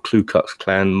or Ku Klux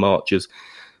Klan marches,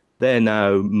 they're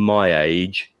now my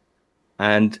age.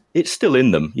 And it's still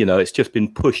in them, it's just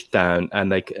been pushed down,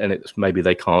 and it's maybe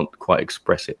they can't quite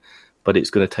express it, but it's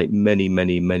going to take many,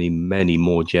 many, many, many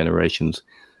more generations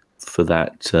for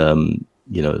that, to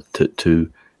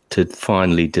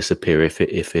finally disappear if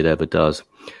it ever does.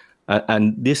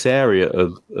 And this area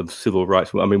of civil rights,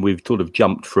 I mean, we've sort of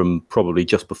jumped from probably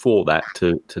just before that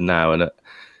to now. And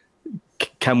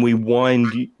can we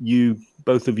wind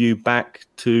both of you back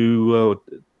to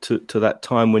that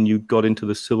time when you got into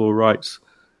the civil rights?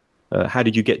 How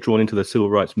did you get drawn into the civil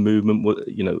rights movement?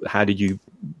 How did you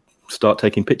start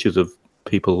taking pictures of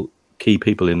key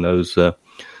people in those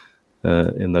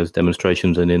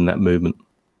demonstrations and in that movement?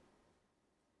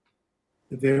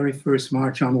 The very first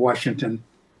March on Washington,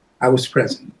 I was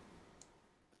present.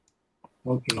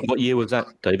 Okay. What year was that,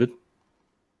 David?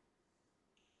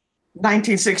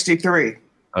 1963.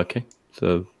 Okay,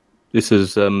 so this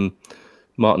is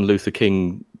Martin Luther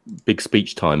King big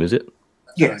speech time, is it?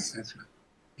 Yes, that's right.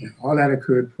 Yeah, all that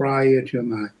occurred prior to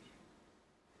my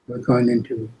going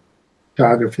into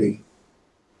photography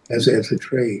as a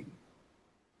trade.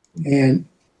 And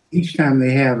each time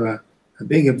they have a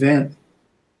big event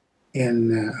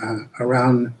in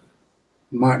around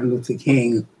Martin Luther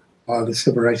King or the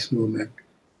Civil Rights Movement,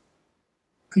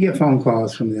 I get phone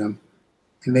calls from them,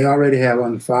 and they already have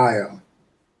on file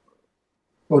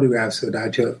photographs that I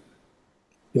took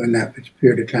during that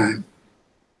period of time.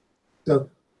 So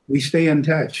we stay in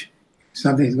touch.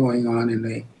 Something's going on, and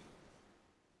they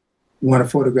want a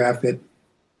photograph that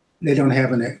they don't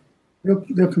have in it.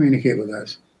 They'll communicate with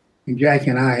us. And Jackie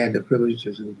and I had the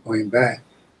privileges of going back.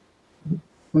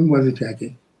 When was it,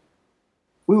 Jackie?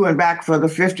 We went back for the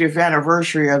 50th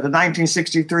anniversary of the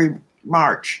 1963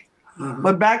 March.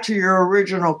 But back to your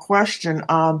original question,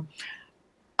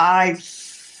 I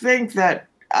think that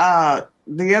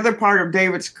the other part of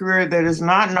David's career that is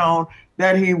not known,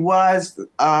 that he was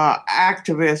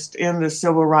activist in the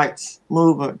civil rights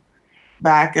movement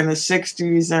back in the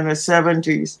 60s and the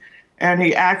 70s. And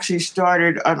he actually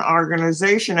started an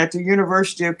organization at the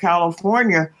University of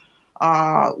California,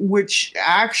 which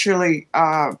actually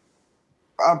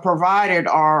provided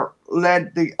or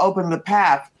opened the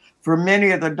path for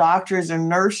many of the doctors and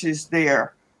nurses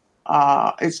there.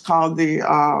 It's called the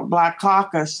Black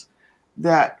Caucus,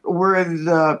 that where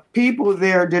the people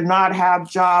there did not have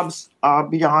jobs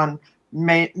beyond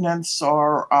maintenance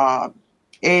or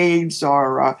aides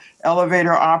or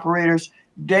elevator operators.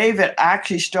 David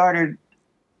actually started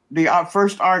the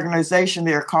first organization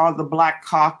there called the Black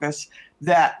Caucus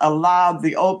that allowed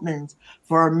the openings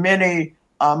for many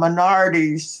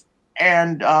minorities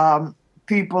and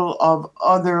people of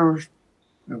other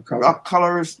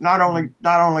colors, not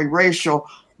only racial,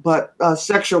 but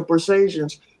sexual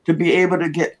persuasions, to be able to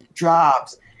get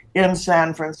jobs in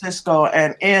San Francisco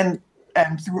and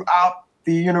throughout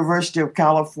the University of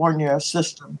California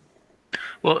system.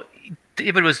 Well,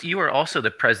 David, you were also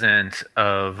the president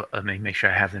of, let me make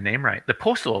sure I have the name right, the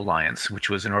Postal Alliance,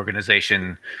 which was an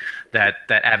organization that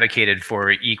advocated for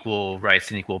equal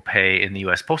rights and equal pay in the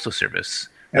U.S. Postal Service.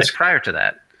 That's prior to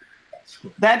that.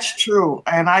 That's true.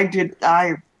 And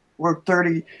I worked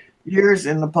 30 years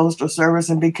in the Postal Service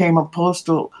and became a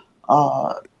postal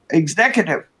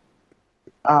executive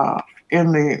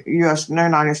in the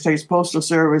United States Postal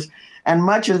Service, and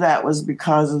much of that was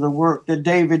because of the work that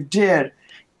David did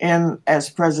as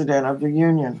president of the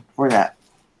union for that.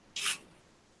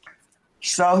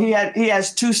 So he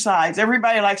has two sides.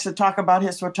 Everybody likes to talk about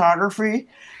his photography,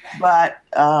 but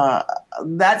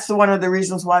that's one of the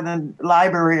reasons why the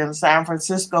library in San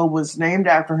Francisco was named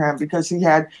after him, because he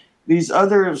had these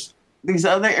other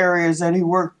areas that he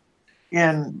worked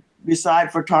in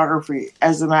beside photography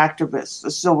as an activist,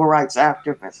 a civil rights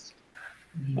activist.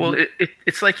 Well,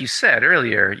 it's like you said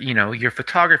earlier, your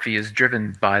photography is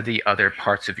driven by the other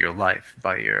parts of your life,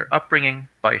 by your upbringing,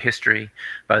 by your history,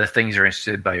 by the things you're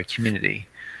interested in, by your community,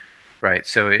 right?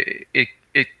 So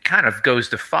it kind of goes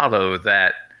to follow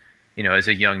that, as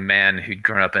a young man who'd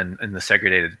grown up in the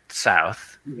segregated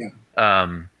South,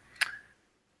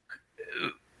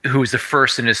 who was the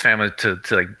first in his family to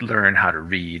like learn how to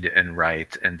read and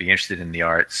write and be interested in the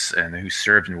arts, and who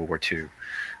served in World War II,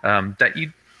 that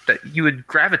you would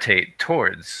gravitate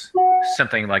towards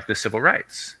something like the civil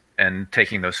rights and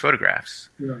taking those photographs.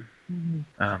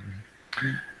 Yeah.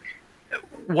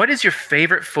 What is your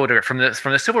favorite photograph from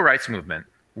the civil rights movement?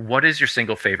 What is your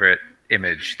single favorite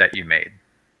image that you made?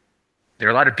 There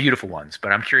are a lot of beautiful ones,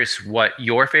 but I'm curious what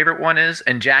your favorite one is.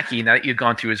 And Jackie, now that you've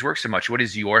gone through his work so much, what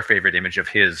is your favorite image of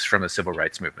his from the civil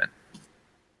rights movement?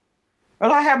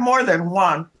 Well, I have more than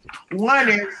one. One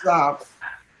is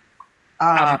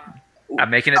I'm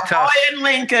making it tough. Boy in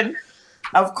Lincoln,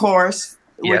 of course.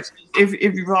 Yep. Which,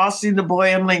 if you've all seen The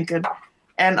Boy in Lincoln,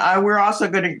 and we're also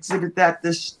going to exhibit that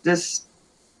this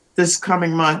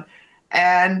coming month.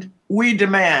 And We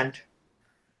Demand.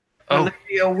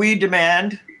 Olivia, We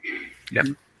Demand. Yep.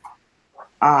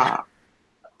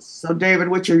 So, David,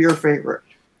 which are your favorite?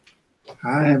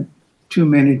 I have too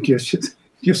many just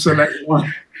select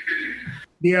one.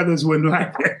 The others wouldn't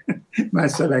like my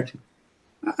selection.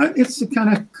 It's the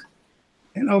kind of,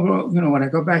 when I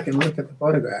go back and look at the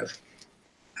photographs,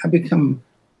 I become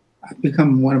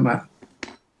one of my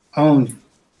own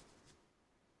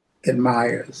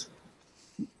admirers.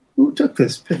 Who took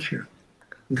this picture?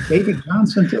 David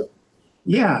Johnson took.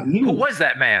 Yeah, you. Who was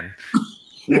that man?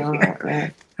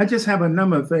 I just have a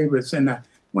number of favorites, and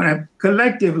when I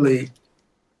collectively,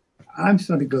 I'm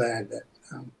sort of glad that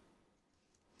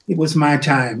it was my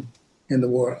time in the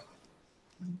world,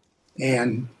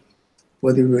 and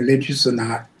whether you're religious or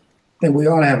not, that we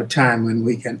all have a time when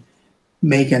we can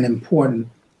make an important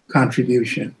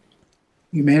contribution.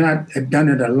 You may not have done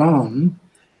it alone,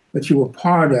 but you were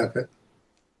part of it.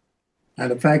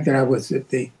 And the fact that I was at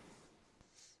the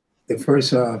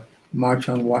first March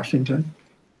on Washington,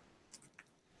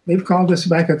 they've called us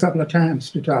back a couple of times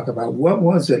to talk about what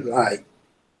was it like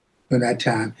in that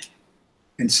time.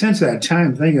 And since that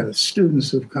time, think of the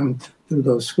students who've come through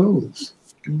those schools.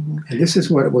 Mm-hmm. And this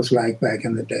is what it was like back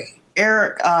in the day.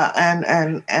 Eric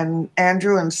and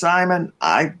Andrew and Simon,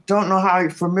 I don't know how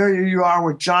familiar you are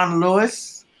with John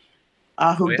Lewis,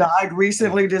 who died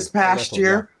recently this past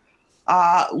year.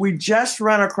 We just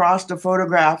ran across the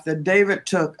photograph that David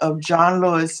took of John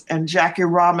Lewis and Jackie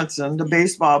Robinson, the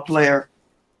baseball player,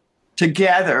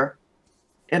 together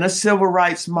in a civil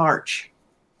rights march,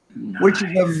 which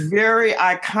is a very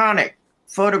iconic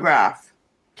photograph.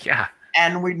 Yeah.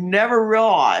 And we never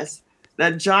realized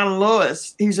that John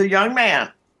Lewis, he's a young man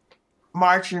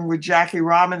marching with Jackie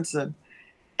Robinson.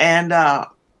 And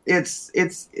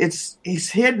he's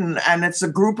hidden, and it's a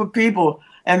group of people,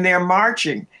 and they're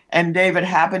marching. And David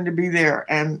happened to be there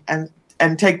and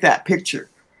take that picture.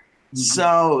 Mm-hmm.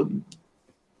 So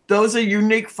those are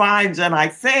unique finds, and I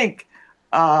think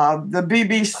the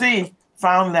BBC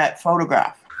found that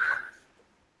photograph.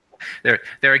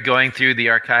 They're going through the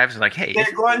archives and like, hey.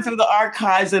 They're going through the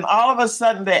archives, and all of a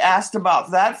sudden they asked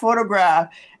about that photograph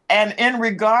and in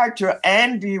regard to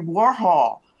Andy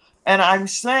Warhol. And I'm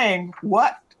saying,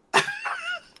 what?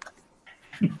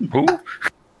 Who?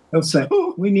 They'll say,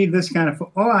 we need this kind of,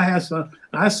 I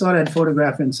saw that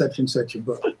photograph in such and such a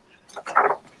book.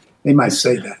 They might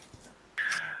say that.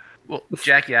 Well,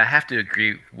 Jackie, I have to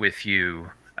agree with you.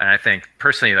 And I think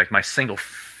personally, like my single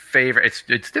favorite,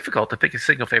 it's difficult to pick a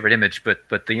single favorite image, but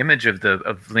the image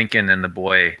of Lincoln and the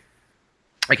boy,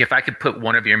 like if I could put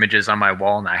one of your images on my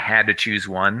wall and I had to choose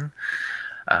one,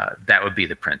 that would be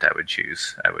the print I would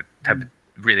choose. I would have a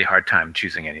really hard time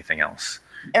choosing anything else.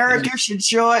 Eric, you should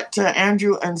show it to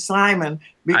Andrew and Simon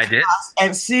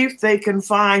and see if they can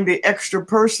find the extra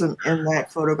person in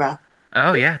that photograph.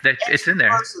 Oh, yeah, it's in there.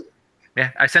 Person.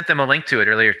 Yeah, I sent them a link to it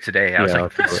earlier today. I was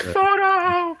like, this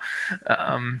photo!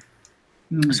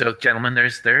 So, gentlemen,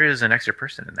 there is an extra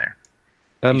person in there.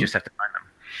 You just have to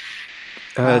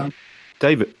find them.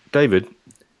 David,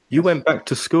 You went back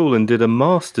to school and did a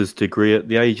master's degree at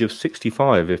the age of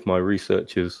 65, if my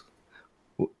research is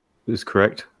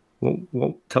correct.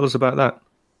 What tell us about that?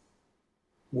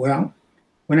 Well,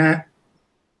 when I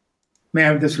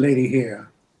married this lady here,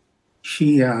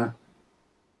 I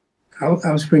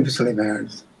was previously married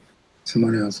to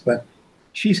someone else, but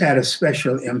she's had a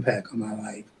special impact on my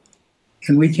life.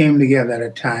 And we came together at a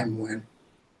time when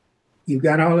you've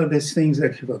got all of these things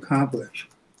that you've accomplished.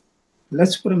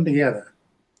 Let's put them together.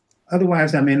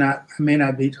 Otherwise, I may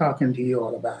not be talking to you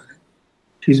all about it.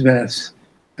 She's been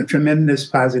a tremendous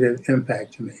positive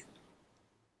impact to me.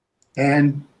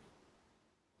 And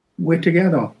we're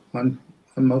together on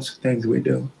most things we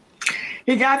do.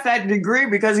 He got that degree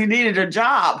because he needed a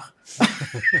job.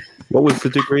 What was the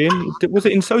degree in? Was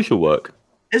it in social work?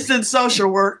 It's in social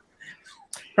work.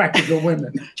 Practical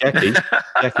women. Jackie,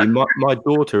 my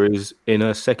daughter is in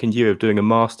her second year of doing a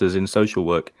master's in social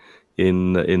work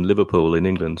in Liverpool, in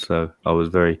England. So I was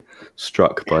very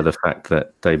struck by the fact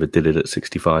that David did it at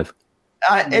 65.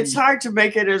 It's hard to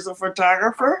make it as a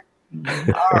photographer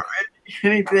or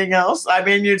anything else. I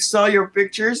mean, you'd sell your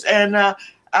pictures, and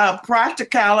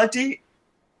practicality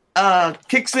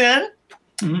kicks in,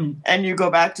 and you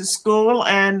go back to school.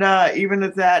 And even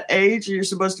at that age, you're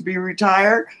supposed to be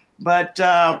retired, but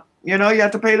you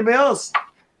have to pay the bills.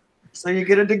 So you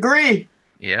get a degree.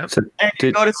 Yeah. And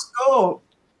you go to school.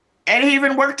 And he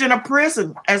even worked in a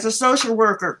prison as a social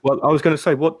worker. Well, I was going to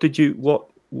say,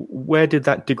 where did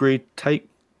that degree take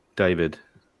David?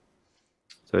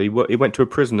 So he went to a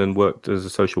prison and worked as a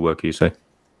social worker, you say?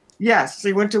 Yes,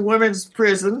 he went to women's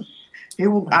prison.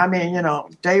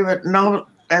 David, no,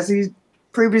 as he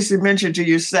previously mentioned to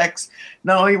you, sex.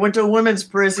 No, he went to a women's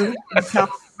prison in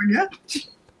California.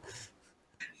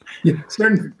 Yeah,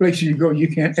 certain places you go, you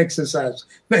can't exercise.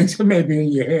 Things are maybe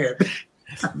in your head.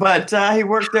 But he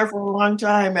worked there for a long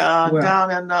time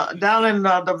down in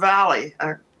the valley.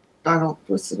 I don't.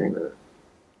 What's the name of it?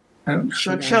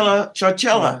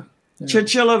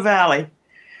 Chowchilla Valley,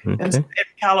 in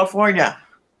California,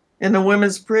 in the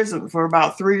women's prison for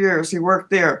about 3 years. He worked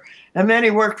there, and then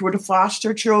he worked with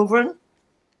foster children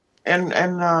in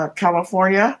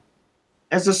California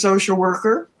as a social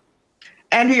worker.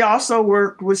 And he also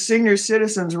worked with senior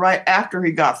citizens right after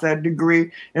he got that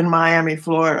degree in Miami,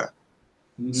 Florida.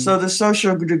 Mm-hmm. So the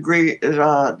social degree,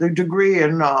 the degree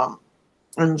in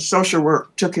social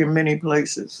work took him many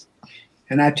places.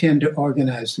 And I tend to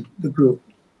organize the group.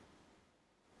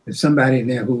 There's somebody in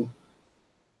there who,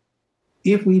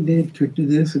 if we did to do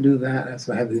this or do that, that's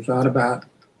what I have thought about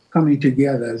coming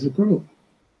together as a group.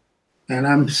 And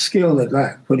I'm skilled at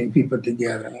that, putting people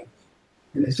together.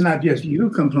 And it's not just you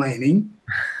complaining,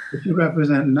 but you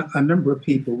represent a number of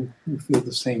people who feel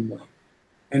the same way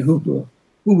and who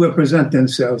will present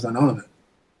themselves and honor.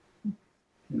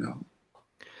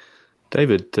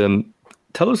 David,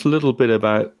 tell us a little bit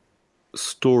about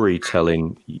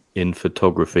storytelling in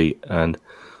photography and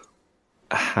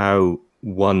how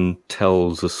one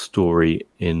tells a story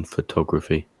in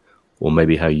photography, or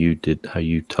maybe how you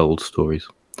told stories.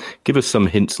 Give us some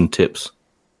hints and tips.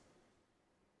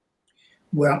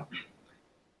 Well,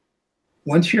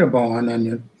 once you're born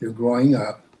and you're growing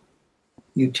up,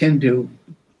 you tend to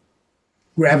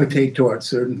gravitate towards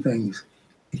certain things.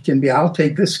 It can be, I'll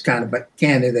take this kind of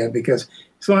candy there because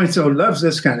so-and-so loves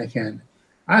this kind of candy.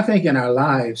 I think in our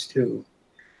lives, too,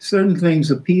 certain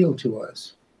things appeal to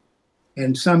us.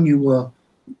 And some you'll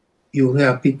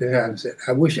have people have said,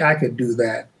 I wish I could do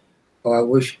that. Or I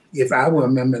wish if I were a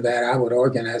member of that, I would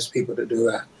organize people to do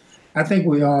that. I think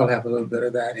we all have a little bit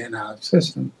of that in our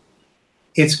system.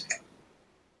 It's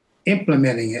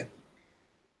implementing it,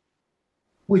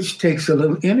 which takes a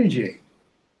little energy.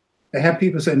 I have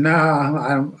people say,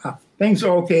 no, things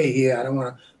are okay here. I don't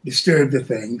want to disturb the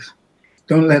things.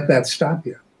 Don't let that stop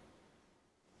you.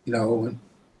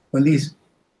 When these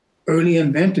early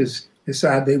inventors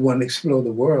decide they want to explore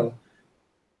the world,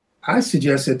 I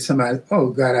suggested somebody,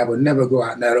 oh God, I would never go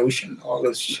out in that ocean. All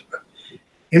this,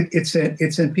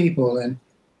 it's in people, and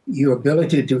your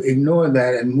ability to ignore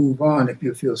that and move on if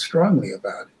you feel strongly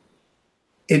about it.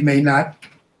 It may not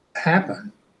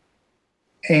happen,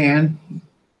 and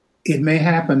it may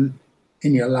happen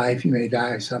in your life. You may die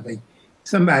or something.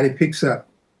 Somebody picks up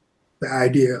the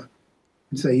idea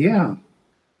and say, yeah,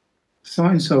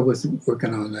 so-and-so was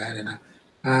working on that, and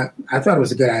I thought it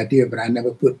was a good idea, but I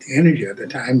never put the energy or the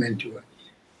time into it.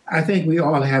 I think we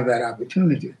all have that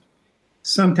opportunity.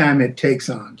 Sometimes it takes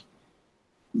on.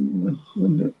 When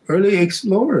the early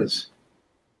explorers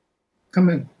come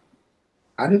in,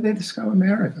 how did they discover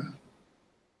America?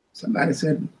 Somebody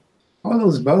said, all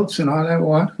those boats and all that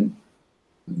water.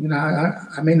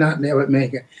 I may not never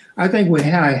make it. I think when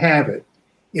I have it,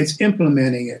 it's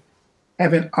implementing it,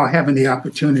 having the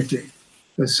opportunity.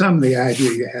 Because some of the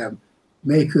idea you have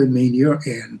could mean you're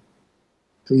in.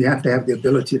 So you have to have the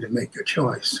ability to make your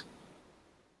choice.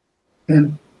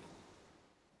 And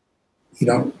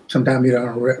sometimes you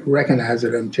don't recognize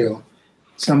it until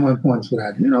someone points it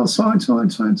out. So and so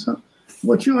and so and so.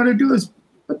 What you ought to do is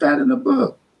put that in the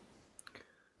book.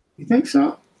 You think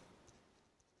so?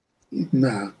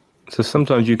 No. So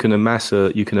sometimes you can amass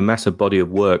a body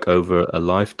of work over a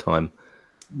lifetime,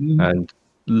 and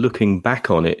looking back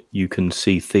on it, you can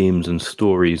see themes and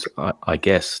stories, I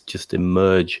guess, just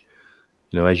emerge.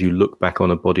 As you look back on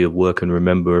a body of work and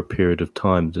remember a period of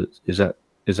time. Is that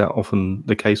often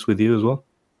the case with you as well?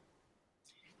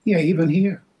 Yeah, even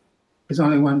here, there's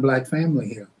only one black family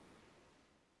here.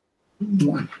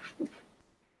 One.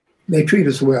 They treat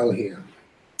us well here.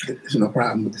 There's no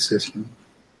problem with the system,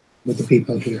 with the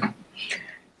people here.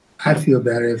 I'd feel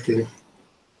better if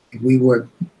we were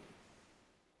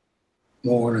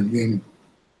more and being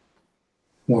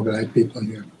more black people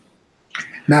here,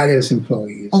 not as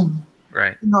employees.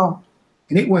 Right. No.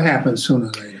 And it will happen sooner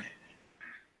or later.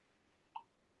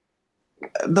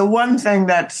 The one thing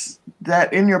that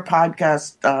in your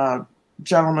podcast,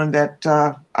 gentlemen, that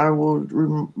I will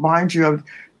remind you of,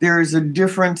 there is a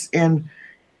difference in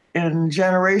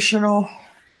generational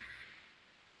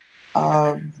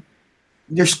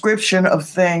description of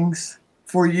things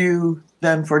for you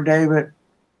than for David.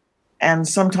 And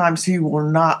sometimes he will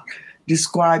not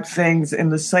describe things in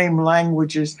the same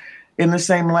language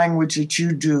that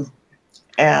you do.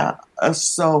 And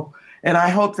I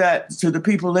hope that to the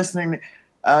people listening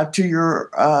to your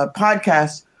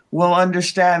podcast will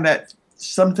understand that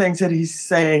some things that he's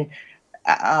saying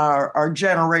are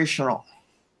generational.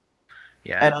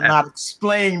 Yeah, and are not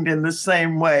explained in the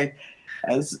same way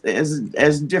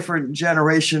as different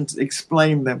generations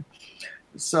explain them.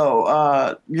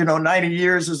 So, 90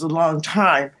 years is a long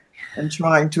time in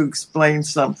trying to explain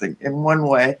something in one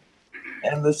way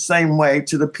and the same way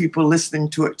to the people listening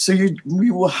to it. So you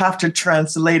will have to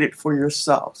translate it for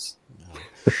yourselves.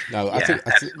 No, I think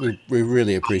we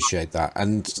really appreciate that.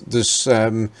 And there's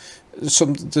there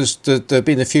have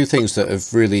been a few things that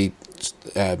have really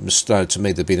started to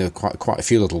me. There've been quite a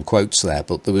few little quotes there,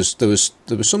 but there was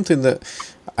something that,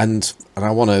 and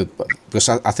I want to, because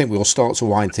I think we'll start to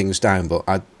wind things down. But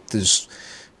I'd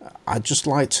just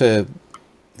like to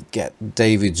get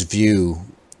David's view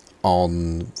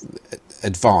on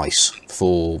advice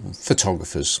for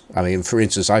photographers. I mean, for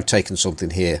instance, I've taken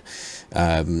something here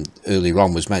earlier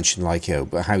on, was mentioned, like,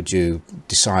 how do you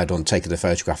decide on taking a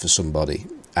photograph of somebody?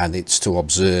 And it's to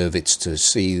observe, it's to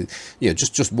see,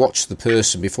 just watch the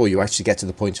person before you actually get to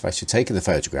the point of actually taking the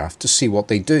photograph, to see what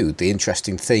they do, the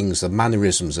interesting things, the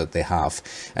mannerisms that they have,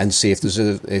 and see if there's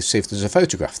a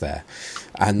photograph there.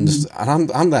 And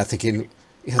I'm there thinking,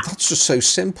 that's just so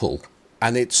simple,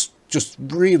 and it's just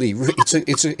really,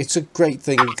 it's a great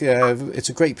thing. It's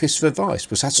a great piece of advice,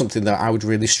 because that's something that I would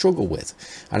really struggle with,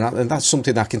 and that's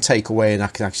something I can take away, and I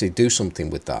can actually do something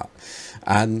with that.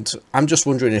 And I'm just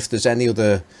wondering if there's any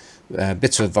other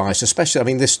bits of advice, especially, I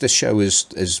mean, this show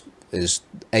is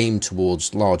aimed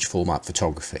towards large format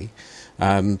photography,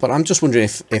 but I'm just wondering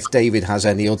if David has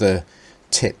any other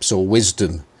tips or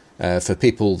wisdom for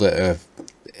people that are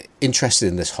interested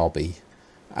in this hobby,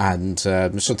 and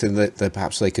something that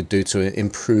perhaps they could do to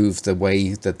improve the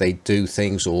way that they do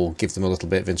things, or give them a little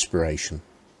bit of inspiration.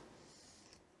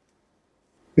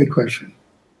 Good question.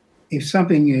 If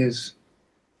something is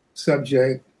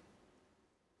subject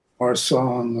or a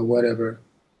song or whatever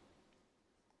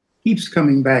keeps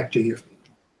coming back to you,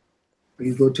 or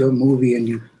you go to a movie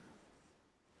and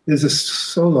there's a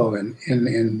solo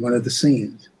in one of the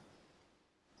scenes,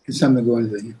 and something going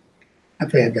to,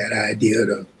 I've had that idea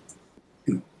to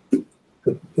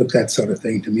put that sort of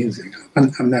thing to music.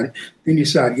 I'm not. Then you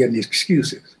start getting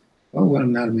excuses. Oh, well,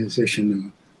 I'm not a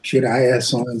musician. Should I ask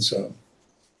so and so?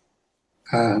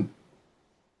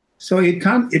 So it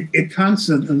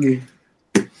constantly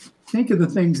think of the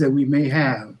things that we may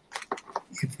have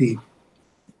if we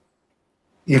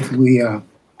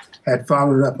had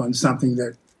followed up on something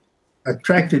that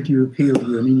attracted you, appealed to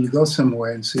you, and then you go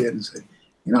somewhere and see it and say,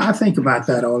 I think about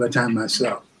that all the time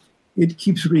myself. It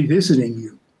keeps revisiting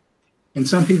you. And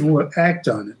some people will act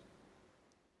on it.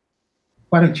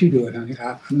 Why don't you do it, honey?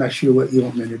 I'm not sure what you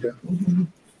want me to do.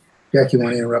 Jack, you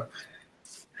want to interrupt?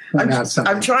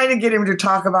 I'm trying to get him to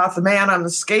talk about the man on the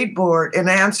skateboard in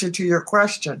answer to your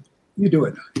question. You do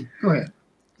it, honey. Go ahead.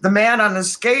 the man on the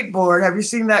skateboard. Have you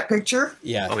seen that picture?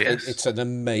 Yeah, Oh, yes. it's an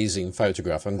amazing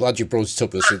photograph. I'm glad you brought it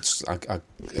up, because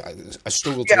I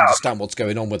struggle to understand what's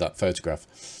going on with that photograph.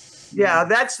 Yeah,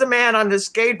 that's the man on the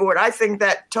skateboard. I think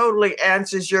that totally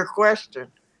answers your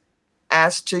question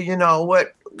as to,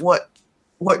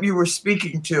 what you were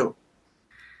speaking to.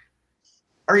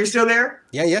 Are you still there?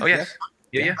 Yeah. Oh, yes.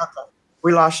 Yeah. Okay.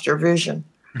 We lost your vision.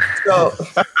 So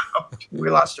we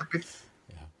lost your vision.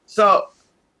 Yeah. So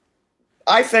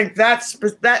I think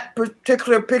that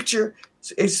particular picture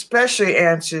especially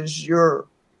answers your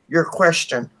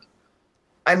question.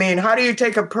 I mean, how do you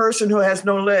take a person who has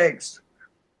no legs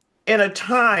in a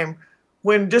time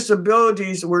when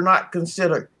disabilities were not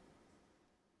considered?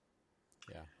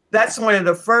 Yeah. That's one of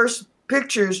the first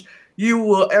pictures you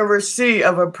will ever see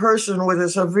of a person with a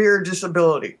severe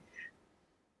disability.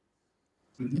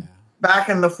 Yeah. Back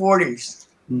in the 40s.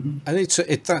 Mm-hmm. And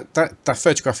that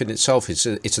photograph in itself, it's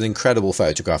an incredible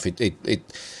photograph. I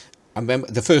remember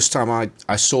the first time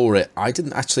I saw it, I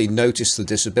didn't actually notice the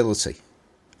disability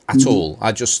at all.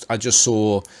 I just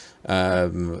saw a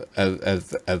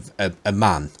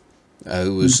man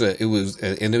who was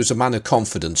and it was a man of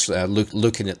confidence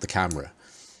looking at the camera,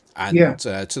 and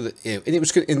and it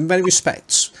was in many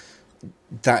respects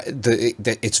that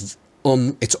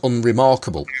it's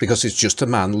unremarkable, because it's just a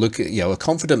man a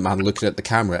confident man looking at the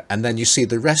camera, and then you see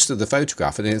the rest of the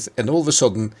photograph, and all of a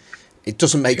sudden it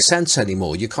doesn't make sense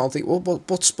anymore. You can't think, well,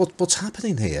 what's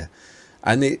happening here,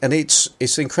 and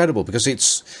it's incredible, because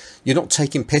you're not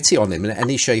taking pity on him in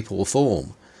any shape or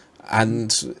form,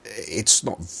 and it's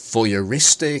not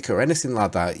voyeuristic or anything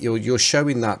like that. You're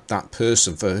showing that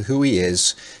person for who he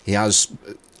is. He has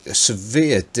a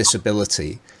severe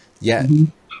disability, yet.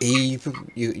 You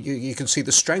can see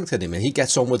the strength in him, and he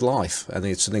gets on with life, and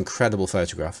it's an incredible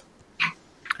photograph.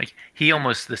 Like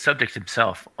the subject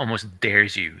himself almost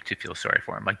dares you to feel sorry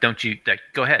for him. Like, don't you,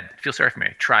 go ahead, feel sorry for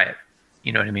me, try it.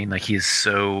 You know what I mean? Like, he's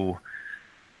so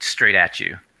straight at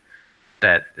you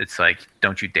that it's like,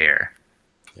 don't you dare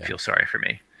feel sorry for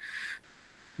me.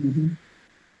 Mm-hmm.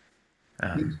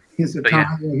 Here's a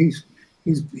time where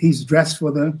he's dressed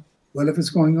for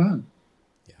whatever's going on.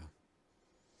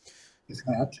 His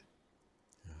hat,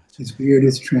 his beard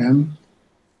is trimmed,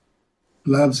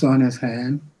 gloves on his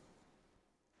hand.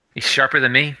 He's sharper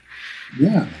than me.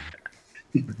 Yeah.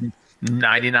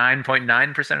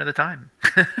 99.9% of the time.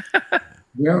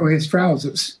 Where are his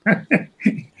trousers?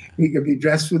 He could be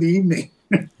dressed for the evening.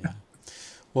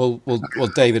 Well,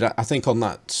 David, I think on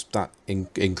that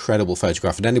incredible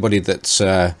photograph, and anybody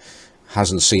that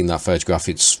hasn't seen that photograph,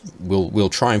 we'll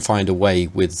try and find a way,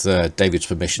 with David's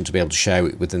permission, to be able to share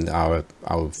it within our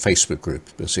Facebook group,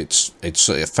 because it's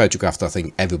a photograph that I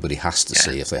think everybody has to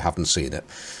see if they haven't seen it.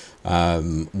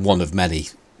 One of many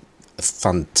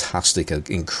fantastic,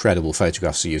 incredible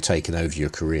photographs that you've taken over your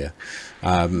career,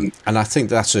 and I think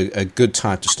that's a good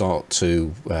time to start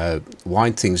to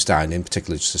wind things down. In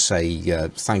particular, to say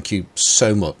thank you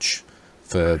so much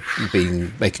for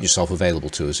making yourself available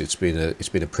to us. It's been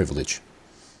a privilege.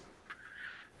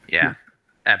 Yeah,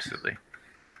 absolutely.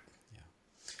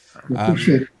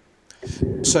 Appreciate it.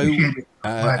 So,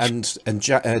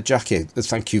 Jackie,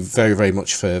 thank you very, very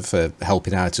much for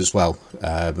helping out as well.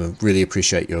 Really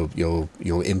appreciate your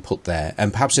input there.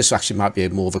 And perhaps this actually might be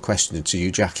more of a question to you,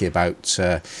 Jackie, about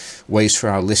ways for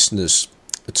our listeners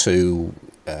to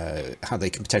how they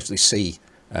can potentially see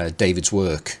David's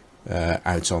work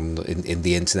out in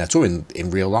the internet or in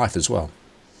real life as well.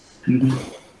 Mm-hmm.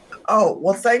 Oh,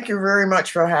 well, thank you very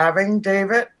much for having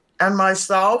David and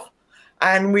myself.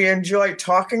 And we enjoyed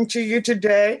talking to you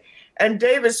today. And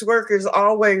David's work is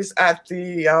always at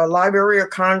the Library of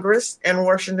Congress in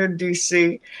Washington,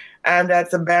 D.C., and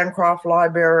at the Bancroft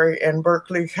Library in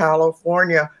Berkeley,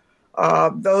 California.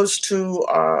 Those two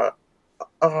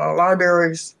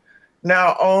libraries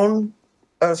now own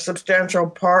a substantial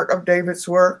part of David's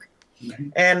work,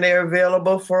 and they're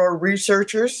available for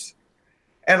researchers,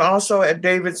 and also at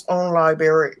David's own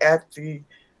library at the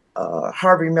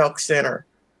Harvey Milk Center.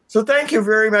 So thank you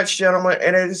very much, gentlemen,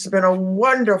 and it has been a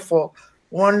wonderful,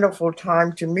 wonderful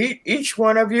time to meet each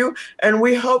one of you, and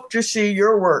we hope to see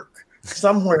your work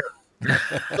somewhere.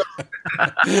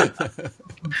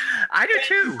 I do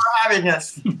too. For having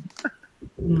us.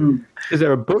 Is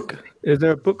there a book? Is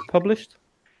there a book published?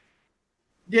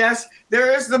 Yes,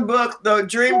 there is the book, The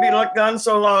Dream Begun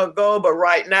So Long Ago, but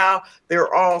right now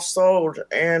they're all sold.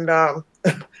 And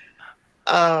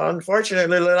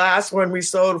unfortunately, the last one we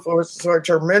sold for a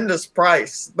tremendous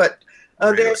price. But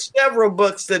there are several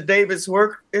books that David's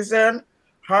work is in.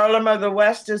 Harlem of the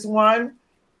West is one.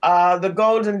 The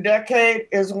Golden Decade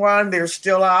is one. They're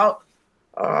still out.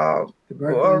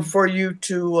 or for you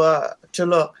to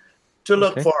look for.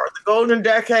 The golden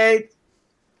decade,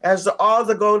 as all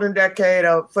the golden decade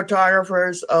of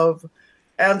photographers of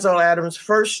Ansel Adams'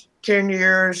 first 10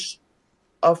 years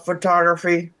of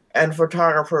photography and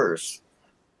photographers.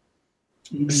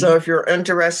 Mm-hmm. So if you're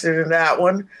interested in that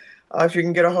one, if you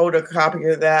can get a hold of a copy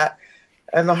of that,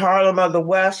 and the Harlem of the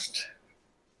West.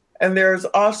 And there's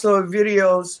also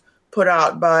videos put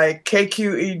out by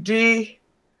KQED.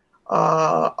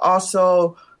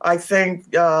 Also, I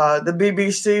think the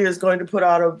BBC is going to put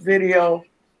out a video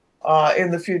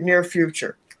in the near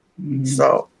future. Mm-hmm.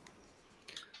 So,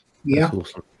 yeah,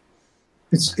 awesome.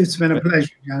 It's been a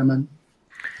pleasure, gentlemen.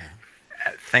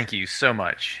 Thank you so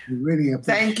much. Really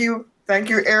thank you,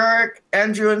 Eric,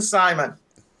 Andrew, and Simon.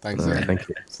 Thank you.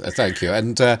 Thank you.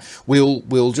 And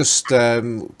we'll just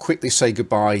quickly say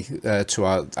goodbye to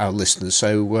our listeners.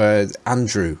 So,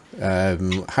 Andrew,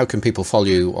 how can people follow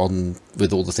you on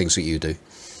with all the things that you do?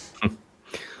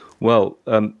 Well,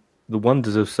 the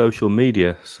wonders of social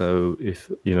media. So,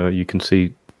 if you can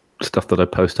see stuff that I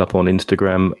post up on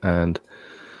Instagram and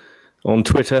on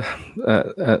Twitter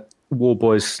at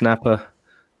Warboys Snapper,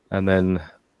 and then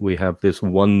we have this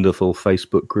wonderful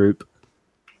Facebook group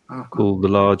called the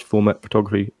Large Format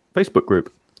Photography Facebook group,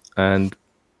 and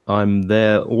I'm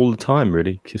there all the time,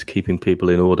 really, just keeping people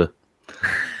in order.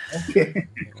 Okay.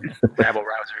 Rabble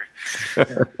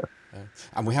rouser.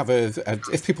 And we have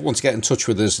if people want to get in touch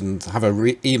with us and have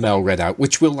a email read out,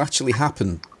 which will actually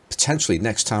happen potentially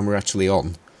next time we're actually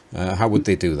on, how would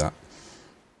they do that?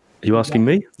 Are you asking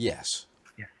me? Yes.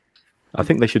 Yeah. I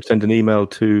think they should send an email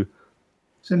to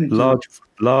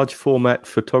large format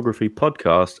photography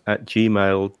podcast at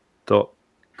gmail.com.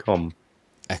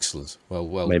 Excellent.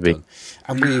 Well done.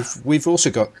 And we've also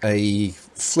got a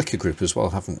Flickr group as well,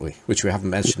 haven't we? Which we haven't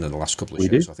mentioned in the last couple of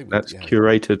shows. I think that's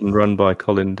curated and run by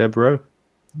Colin Devereaux.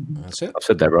 That's it. I've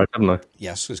said that right, haven't I?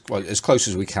 Yes, as close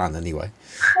as we can, anyway.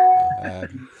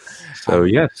 Yes,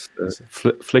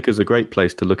 Flickr's a great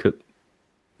place to look at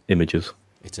images.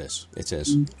 It is.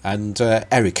 And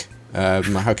Eric,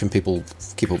 how can people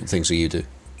keep up with things that you do?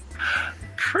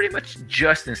 Pretty much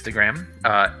just Instagram.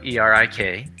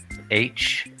 ErikHMathy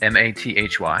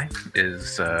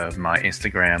is my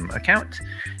Instagram account,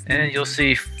 and you'll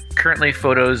see currently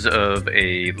photos of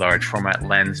a large format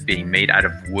lens being made out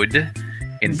of wood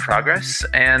in progress,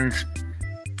 and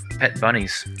pet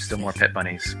bunnies. Still more pet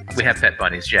bunnies. We have pet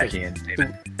bunnies, Jackie and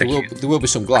David. There will be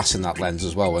some glass in that lens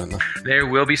as well, won't there? There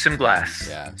will be some glass.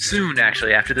 Yeah. Soon,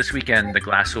 actually, after this weekend, the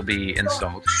glass will be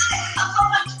installed.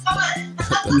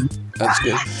 That's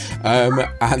good.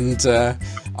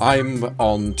 I'm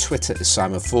on Twitter as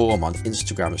Simon4. I'm on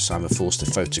Instagram as Simon Forster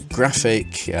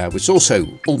Photographic, which is also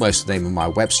almost the name of my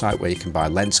website, where you can buy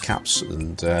lens caps.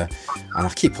 And I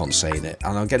keep on saying it,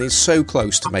 and I'm getting so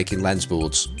close to making lens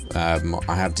boards.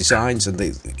 I have designs, and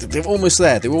they're almost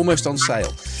there. They're almost on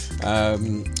sale.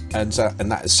 And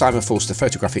that is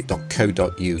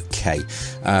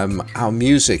simonforsterphotographic.co.uk. Our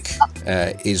music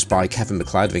is by Kevin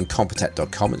McLeod of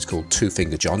Incompetech.com. It's called Two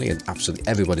Finger Johnny, and absolutely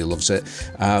everybody loves it.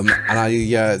 And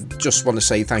I just want to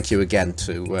say thank you again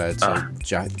to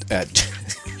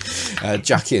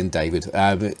Jackie and David.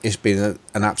 It's been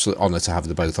an absolute honour to have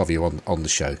the both of you on the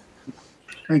show.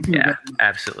 Thank you. Yeah,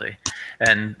 absolutely.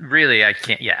 And really, I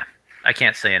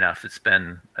can't say enough. It's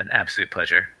been an absolute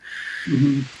pleasure.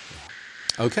 Mm-hmm.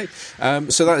 Okay,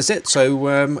 so that is it.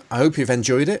 So I hope you've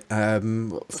enjoyed it.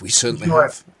 We certainly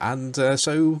have. And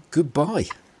so goodbye.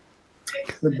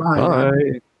 Goodbye.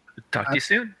 Bye. Talk to you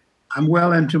soon. I'm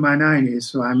well into my 90s,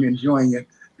 so I'm enjoying it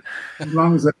as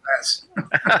long as it lasts.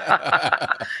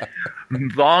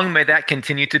 Long may that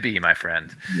continue to be, my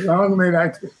friend. Long may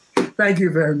that. Thank you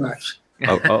very much.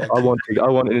 I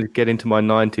wanted to get into my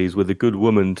 90s with a good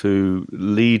woman to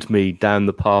lead me down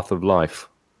the path of life.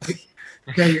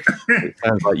 Okay. It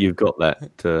sounds like you've got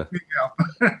that.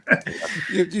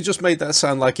 You just made that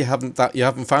sound like you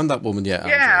haven't found that woman yet.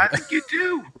 Yeah, I think you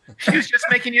do. She was just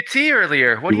making you tea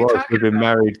earlier. What are you talking about? We've been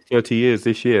married 30 years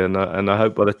this year, and I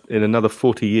hope in another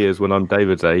 40 years, when I'm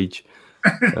David's age,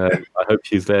 I hope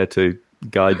she's there to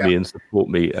guide me and support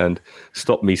me and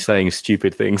stop me saying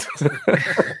stupid things.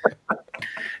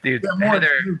 Dude,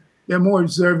 they're more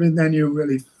observant than you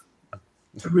really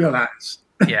realize.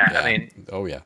 Yeah, I mean, oh yeah.